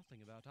 There was nothing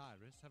about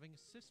Iris having a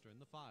sister in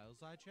the files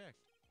I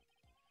checked.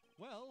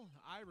 Well,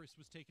 Iris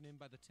was taken in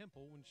by the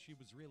temple when she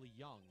was really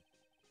young.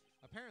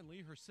 Apparently,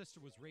 her sister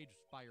was raised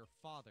by her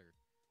father.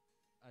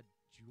 A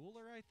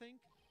jeweler, I think?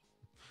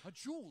 A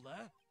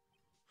jeweler?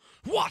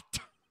 What?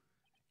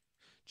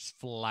 Just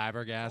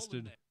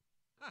flabbergasted.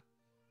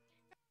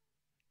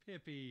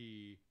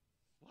 Pippi.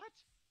 What?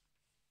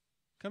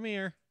 Come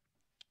here.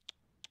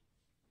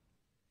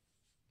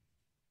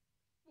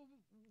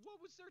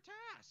 What was their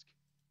task?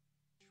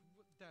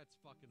 That's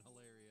fucking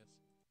hilarious.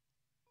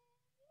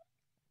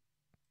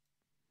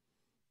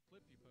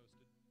 Clip you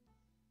posted.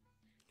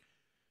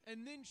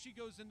 And then she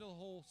goes into the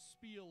whole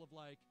spiel of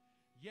like,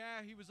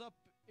 yeah, he was up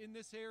in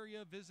this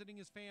area visiting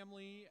his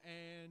family,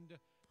 and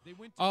they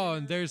went to Oh,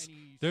 and dinner,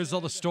 there's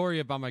all the said story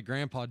about my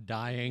grandpa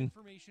dying.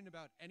 information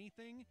about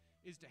anything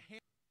is to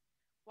hand.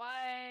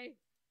 Why?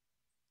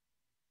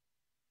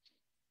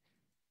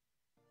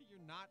 You're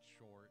not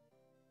short.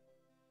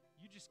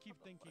 You just keep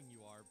thinking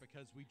you are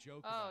because we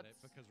joke Oh, about it it's-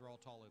 because we're all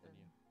taller than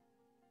you.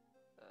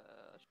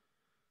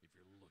 If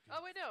you're looking, Oh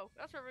wait, no,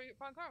 that's where we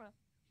found Karma.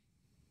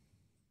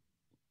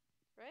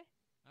 Right?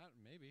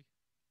 maybe.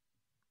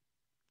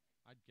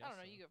 I'd guess. I don't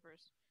know. so. You go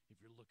first. If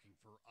you're looking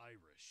for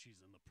Iris,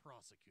 she's in the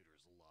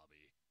prosecutor's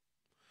lobby.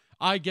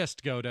 I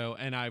guessed Godo,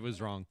 and I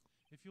was wrong.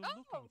 If you're Oh,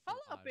 looking for hello,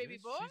 Iris, baby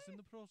boy. she's in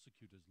the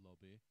prosecutor's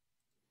lobby.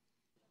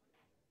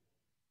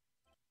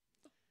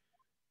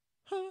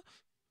 Huh?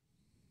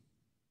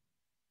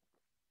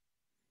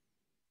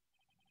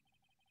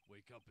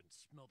 Wake up and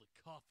smell the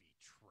coffee,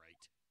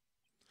 trite.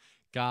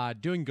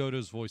 God, doing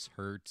Godo's voice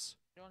hurts.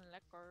 Don't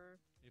let her.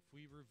 If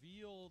we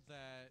reveal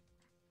that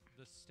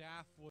the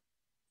staff was...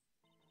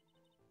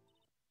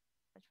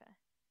 That's fair.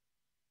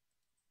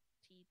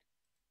 Teed.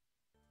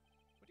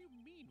 What do you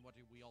mean, what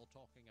are we all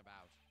talking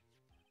about?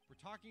 We're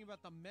talking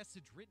about the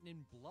message written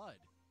in blood.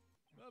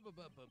 In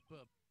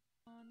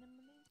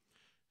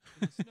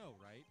the snow,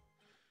 right?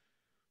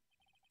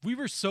 We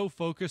were so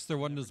focused there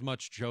wasn't as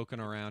much joking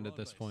around at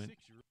this point.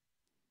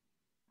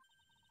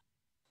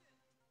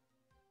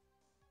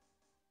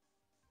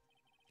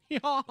 The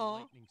Yeah.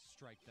 lightning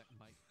strike that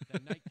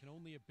night can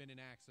only have been an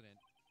accident.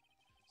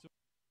 So,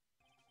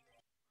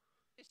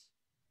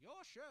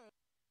 you're sure?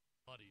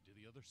 Body to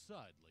the other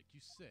side, like you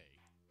say.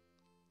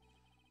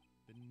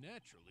 Then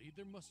naturally,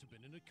 there must have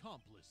been an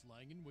accomplice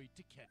lying in wait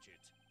to catch it.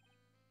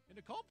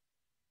 An accomplice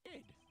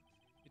dead.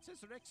 It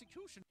says her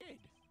execution dead.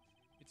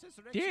 It says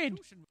her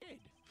execution dead.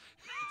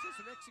 It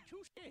says her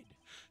execution dead.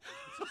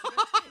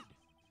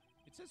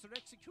 It says her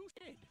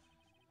execution dead.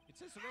 It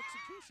says her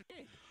execution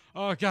dead.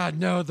 Oh God,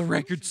 no! The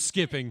record's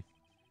skipping.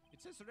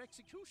 It says her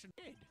execution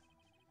dead.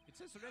 It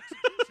says her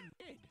execution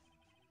dead.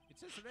 It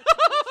says her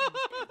execution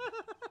was dead.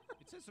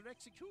 It says her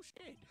execution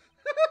dead.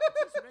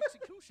 It says her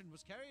execution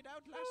was carried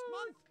out last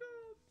month.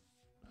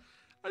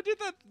 I did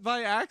that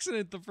by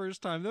accident the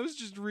first time. That was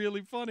just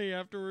really funny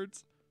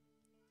afterwards.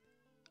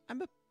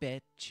 I'm a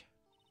bitch.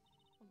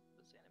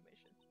 This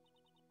animation.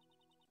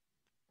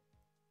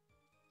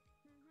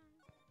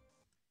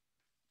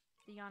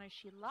 The honor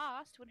she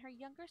lost when her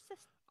younger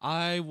sister.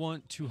 I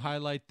want to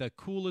highlight the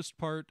coolest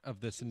part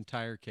of this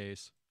entire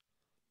case.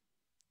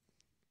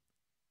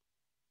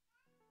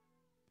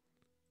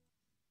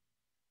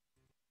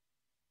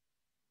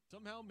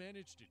 Somehow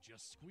managed to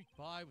just squeak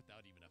by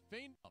without even a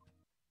feint up.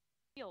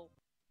 Kill.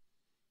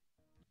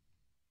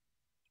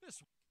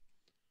 This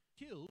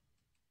kill,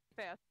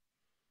 Fast.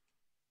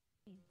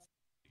 Your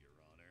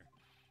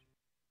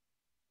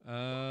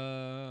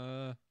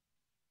Honor.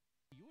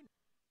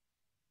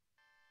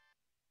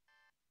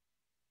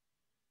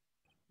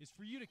 Is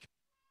for you to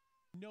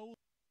know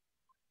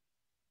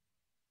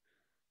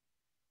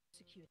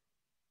Execute.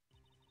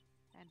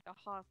 And a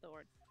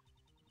hawthorn.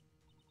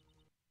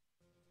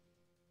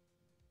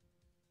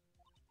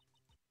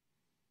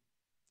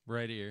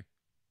 right here.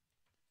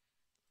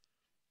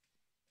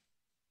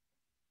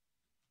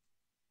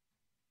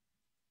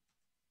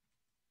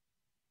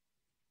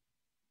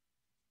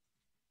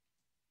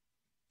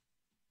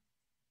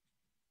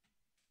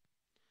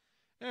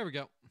 There we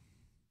go.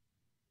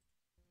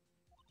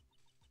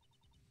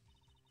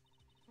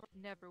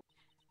 Never.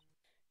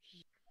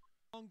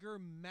 Longer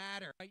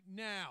matter right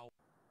now.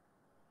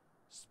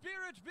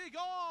 Spirit be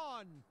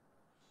gone.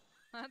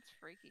 That's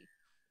freaky.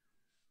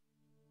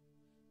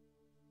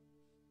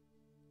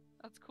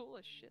 That's cool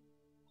as shit.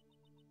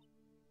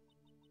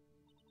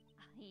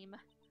 I'm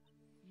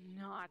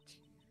not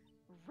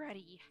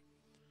ready.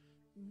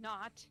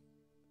 Not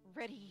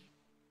ready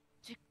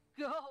to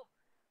go.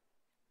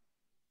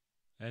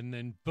 And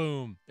then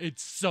boom,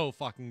 it's so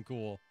fucking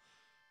cool.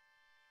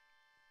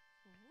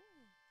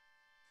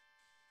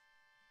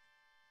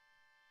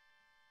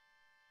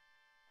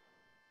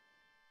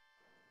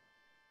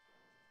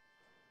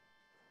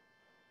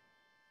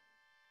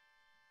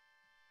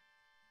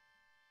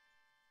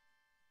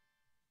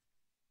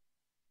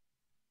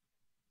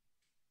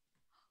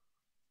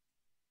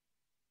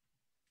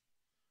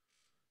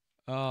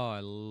 Oh, I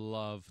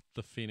love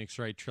the Phoenix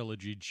Wright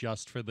trilogy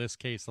just for this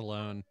case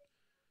alone.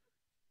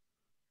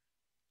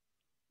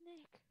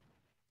 Nick,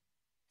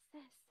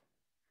 sis,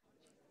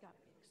 she's gotta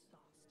be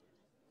exhausted.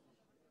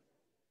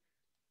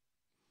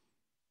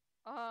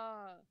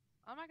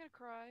 I'm not gonna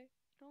cry.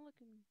 Don't look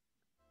at me.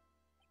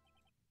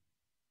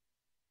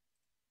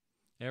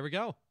 There we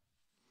go.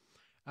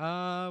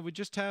 We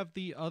just have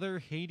the other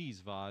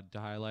Hades VOD to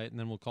highlight, and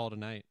then we'll call it a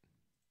night.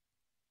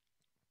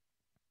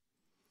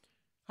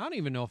 I don't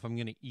even know if I'm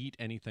going to eat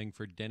anything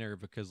for dinner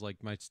because,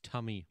 like, my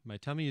tummy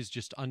is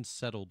just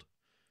unsettled.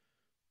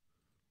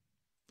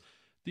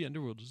 The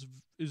underworld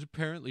is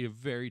apparently a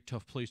very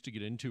tough place to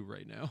get into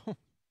right now.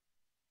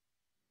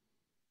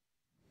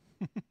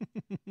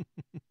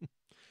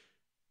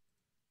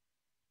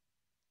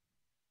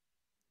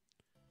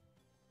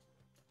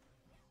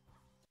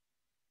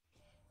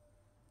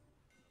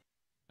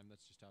 And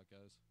that's just how it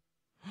goes.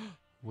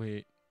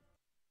 Wait.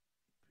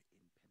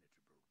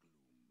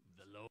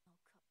 The low.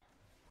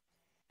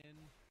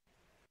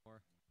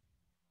 Or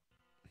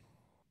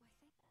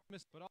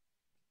miss, but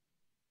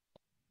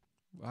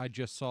I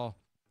just saw.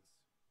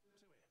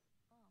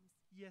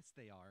 Yes,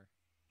 they are.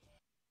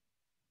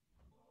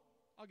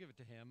 I'll give it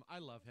to him. I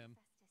love him.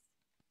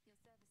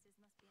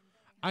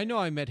 I know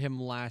I met him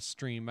last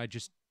stream. I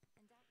just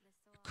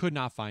could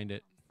not find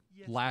it.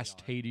 Yes,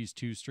 last Hades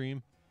 2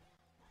 stream.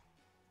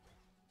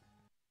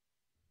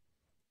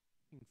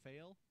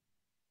 Fail.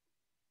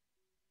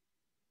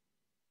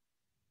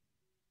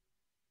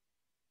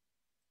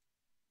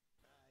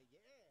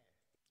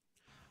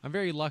 I'm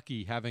very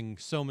lucky having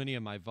so many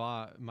of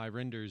my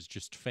renders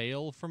just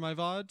fail for my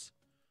VODs.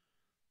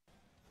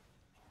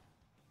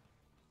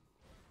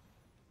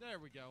 There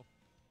we go.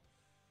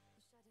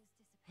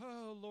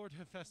 Oh, Lord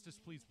Hephaestus,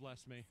 please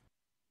bless me.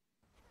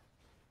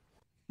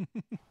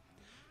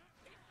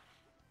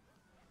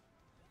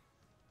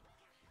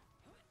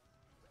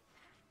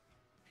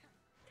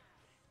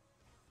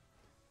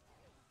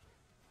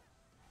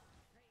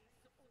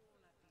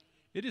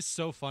 It is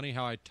so funny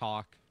how I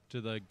talk to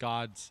the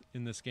gods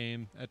in this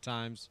game at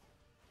times.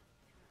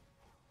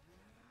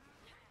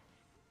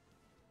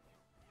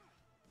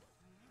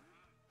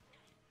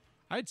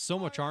 I had so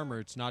much armor,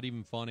 it's not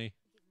even funny.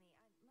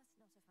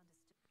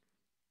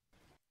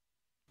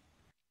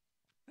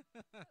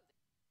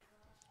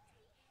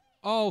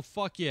 Oh,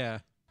 fuck yeah.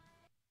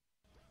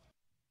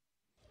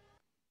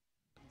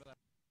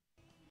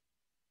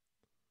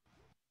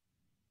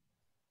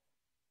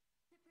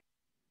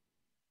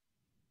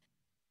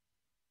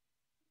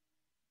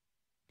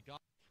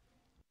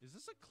 Is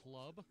this a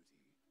club?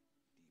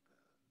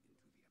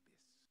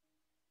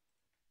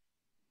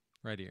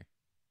 Right here.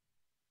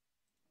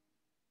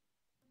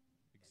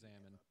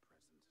 Examine.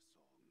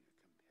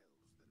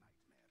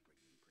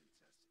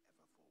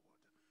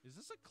 Is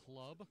this a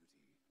club?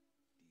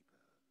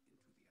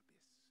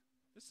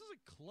 This is a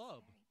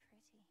club.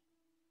 Very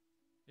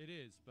pretty. It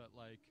is, but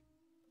like,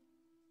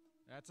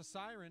 that's a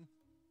siren.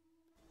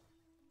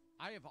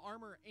 I have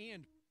armor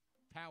and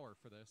power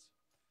for this.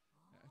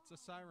 It's a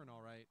siren,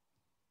 all right.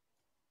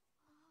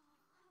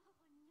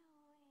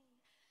 Oh, no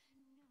way.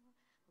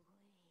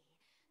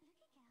 Look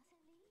at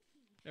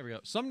Gasoline. There we go.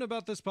 Something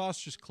about this boss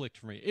just clicked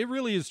for me. It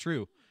really is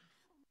true.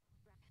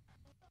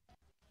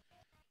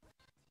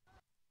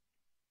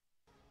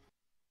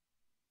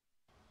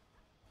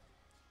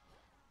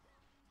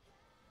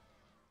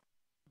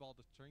 Ball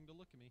just turning to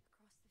look at me.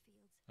 Across the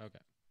fields.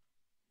 Okay.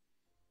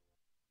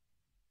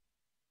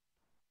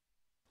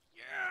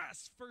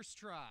 Yes! First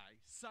try.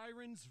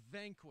 Sirens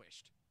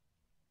vanquished.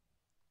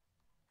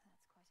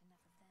 That's quite enough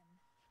of them.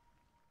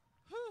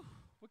 Whew.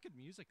 What good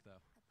music, though.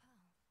 A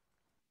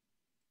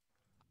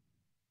pearl.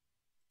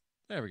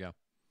 There we go.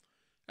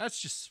 That's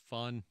just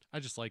fun. I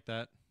just like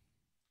that.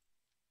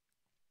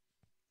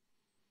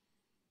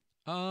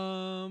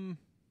 And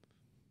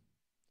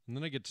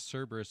then I get to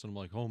Cerberus, and I'm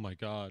like, oh my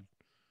god.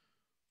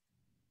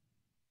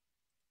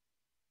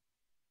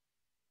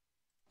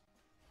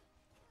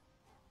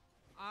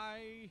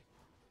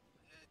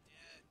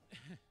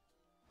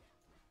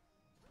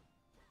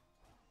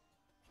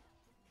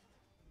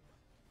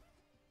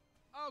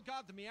 Oh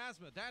god, the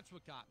miasma. That's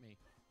what got me.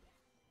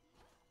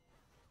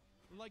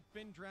 Like,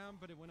 been drowned,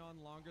 but it went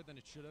on longer than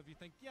it should have. You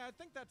think? Yeah, I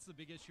think that's the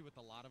big issue with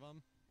a lot of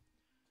them.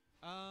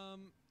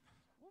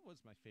 What was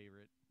my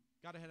favorite?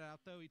 Gotta head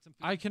out, though, eat some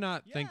food. I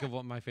cannot think of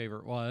what my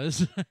favorite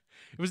was.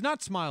 It was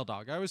not Smile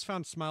Dog. I always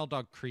found Smile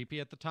Dog creepy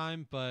at the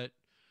time, but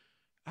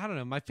I don't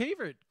know. My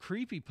favorite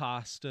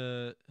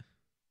creepypasta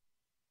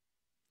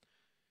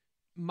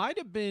might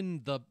have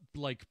been the,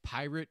 like,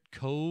 Pirate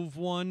Cove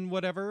one,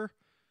 whatever.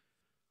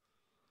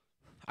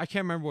 I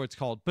can't remember what it's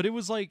called, but it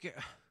was like,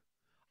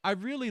 I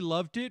really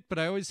loved it, but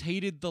I always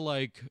hated the,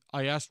 like,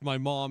 I asked my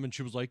mom and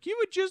she was like, you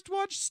would just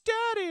watch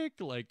Static.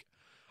 Like,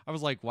 I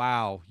was like,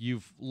 wow,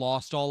 you've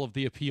lost all of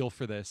the appeal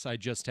for this I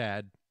just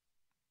had.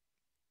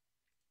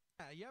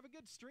 Yeah, you have a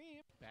good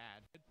stream.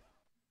 Bad.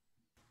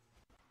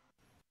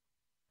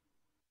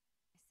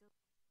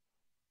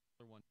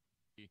 One.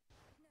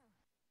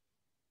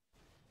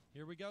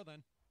 Here we go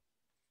then.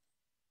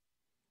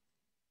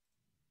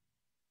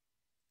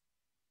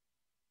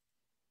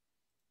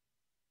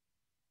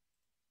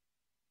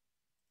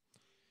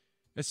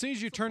 As soon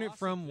as you turn it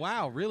from,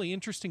 wow, really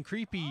interesting,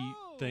 creepy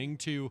thing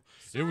to,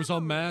 it was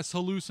a mass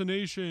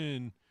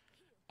hallucination,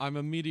 I'm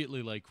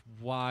immediately like,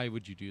 why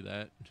would you do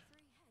that?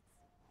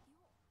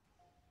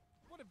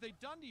 What have they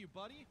done to you,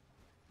 buddy?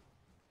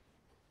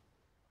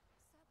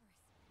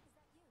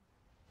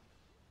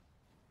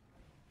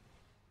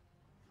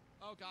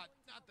 Oh god,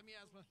 not the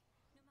miasma.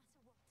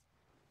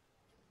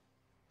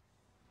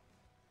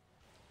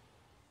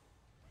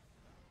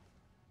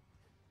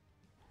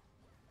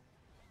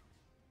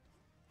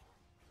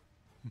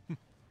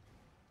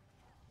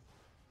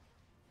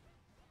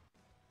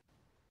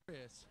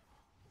 Yes.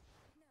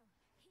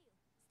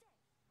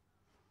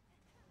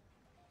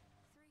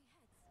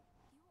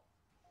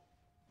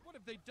 What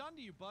have they done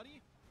to you,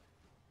 buddy?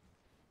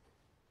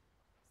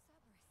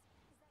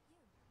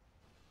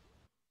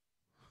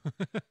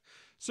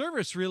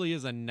 Cerberus really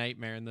is a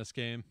nightmare in this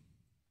game.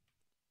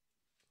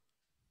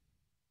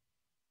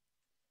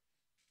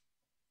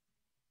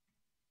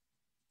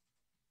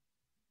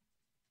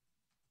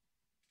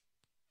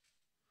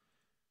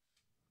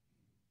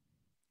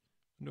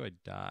 When do I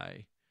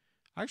die?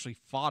 I actually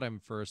fought him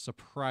for a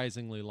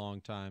surprisingly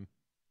long time.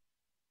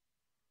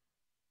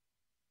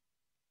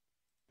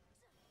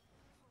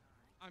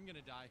 I'm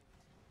gonna die.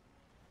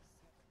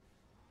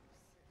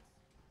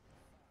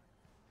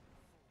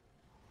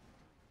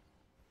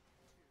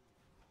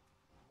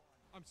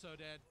 I'm so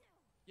dead.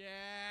 Yeah,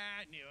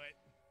 I knew it.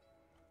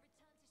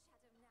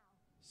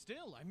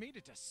 Still, I made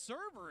it to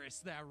Cerberus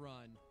that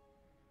run.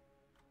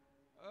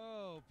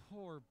 Oh,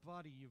 poor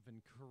buddy, you've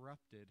been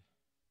corrupted.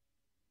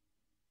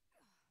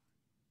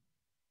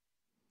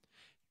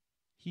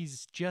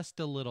 He's just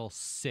a little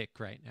sick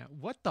right now.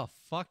 What the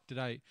fuck did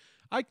I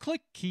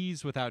click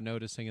keys without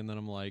noticing, and then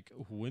I'm like,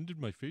 when did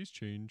my face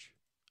change?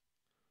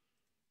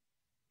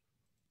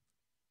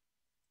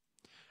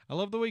 I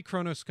love the way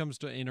Kronos comes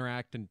to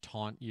interact and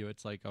taunt you.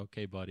 It's like,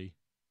 okay, buddy.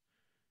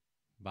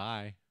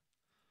 Bye.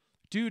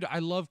 Dude, I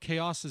love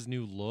Chaos's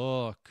new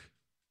look.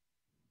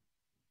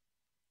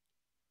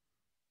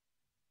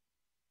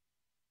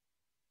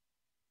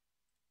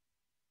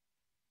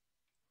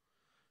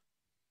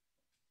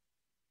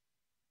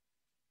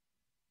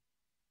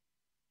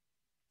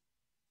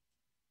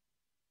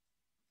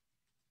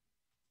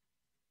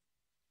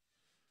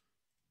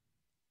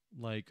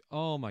 Like,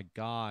 oh my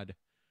god.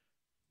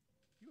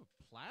 You have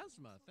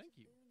plasma, thank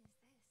you.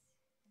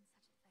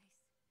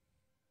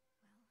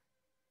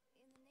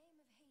 In the name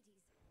of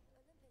Hades,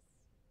 Olympus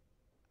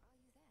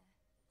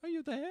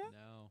you there?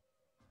 No.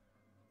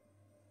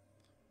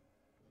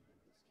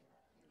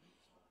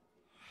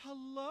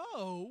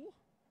 Hello?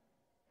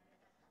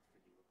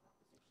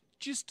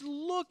 Just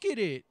look at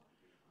it.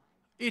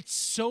 It's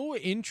so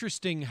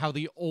interesting how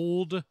the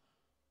old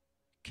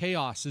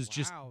chaos is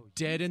just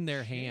dead in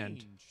their hand.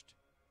 Almighty Chaos,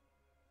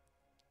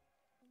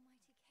 I'm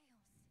honored to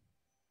make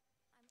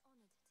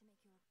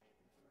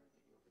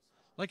your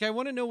Like, I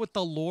want to know what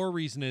the lore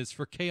reason is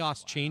for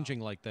chaos changing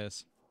like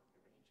this.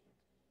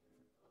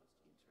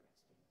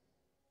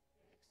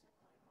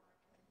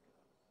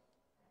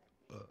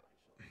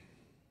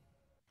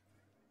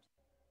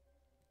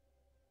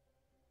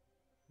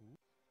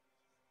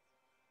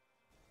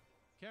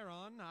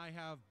 Charon, I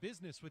have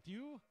business with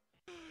you.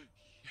 Yes!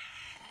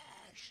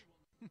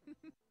 You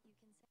can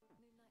say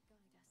Moonlight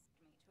guide us.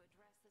 Me to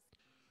address this.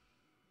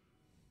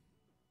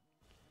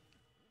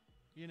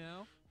 You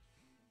know?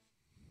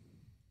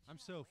 I'm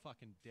so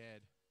fucking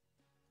dead.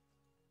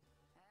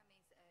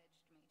 Hermes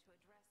urged me to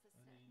address a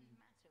certain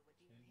matter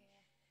with you here.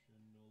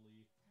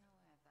 Intentionally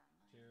However, my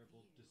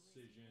terrible view is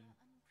decision you are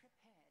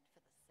unprepared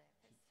for the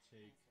surface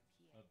take as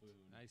a of yet.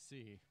 boon. I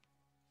see.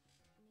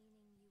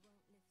 Meaning you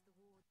won't lift the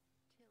ward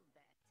Till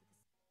then, to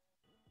the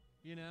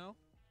You know?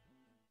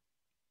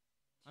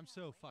 I'm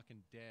so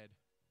fucking dead.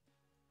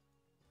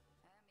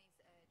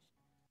 Hermes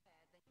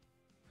urged the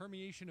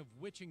Permeation of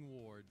witching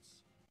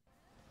wards.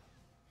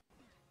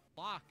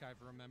 Lock,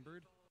 I've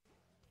remembered.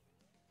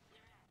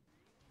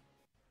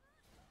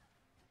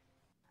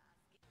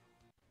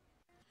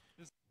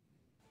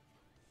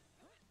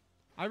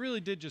 I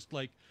really did just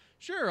like,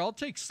 sure, I'll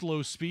take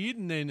slow speed,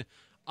 and then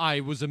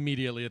I was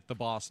immediately at the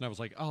boss, and I was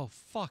like, oh,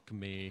 fuck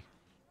me.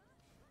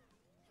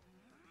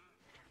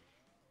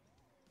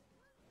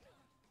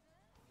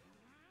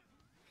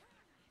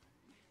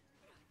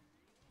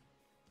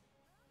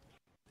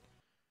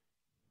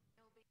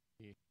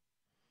 effect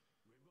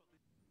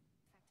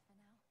for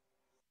now.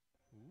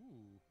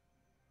 Ooh.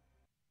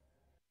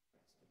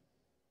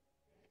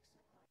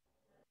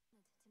 Honored to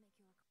make your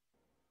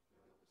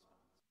Ray would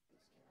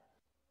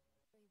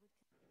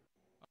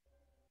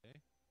Okay. Are you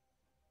there?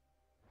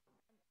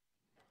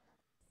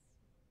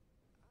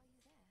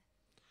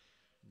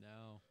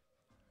 No.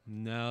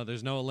 No,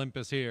 there's no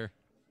Olympus here.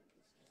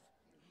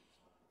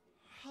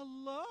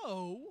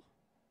 Hello?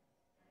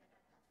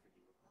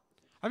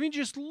 I mean,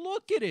 just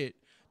look at it.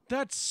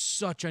 That's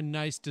such a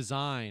nice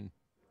design.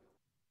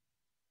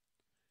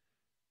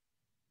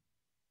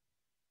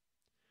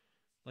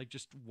 Like,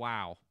 just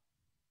wow.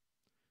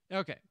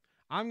 Okay.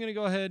 I'm going to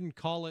go ahead and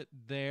call it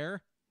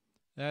there.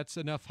 That's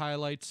enough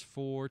highlights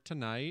for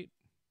tonight.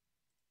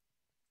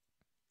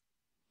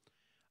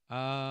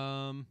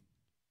 Yeah.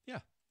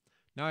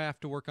 Now I have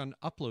to work on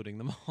uploading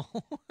them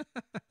all.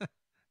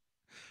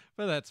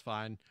 But that's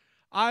fine.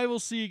 I will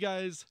see you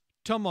guys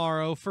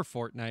tomorrow for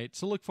Fortnite.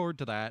 So look forward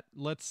to that.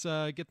 Let's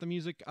get the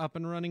music up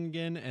and running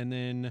again, and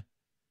then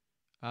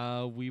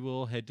we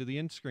will head to the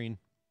end screen.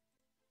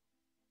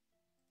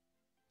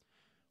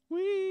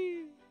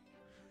 Whee!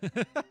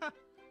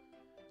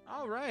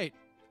 All right.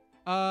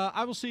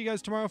 I will see you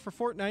guys tomorrow for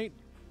Fortnite.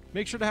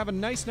 Make sure to have a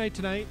nice night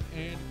tonight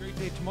and a great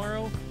day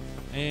tomorrow.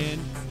 And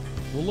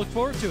we'll look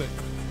forward to it.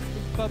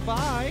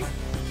 Bye-bye.